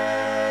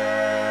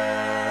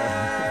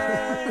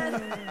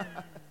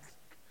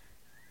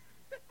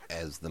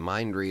 As the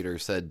mind reader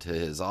said to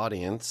his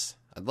audience,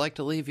 I'd like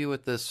to leave you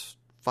with this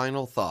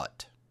final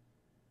thought.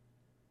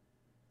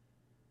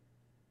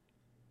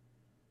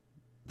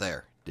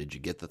 There, did you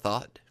get the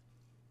thought?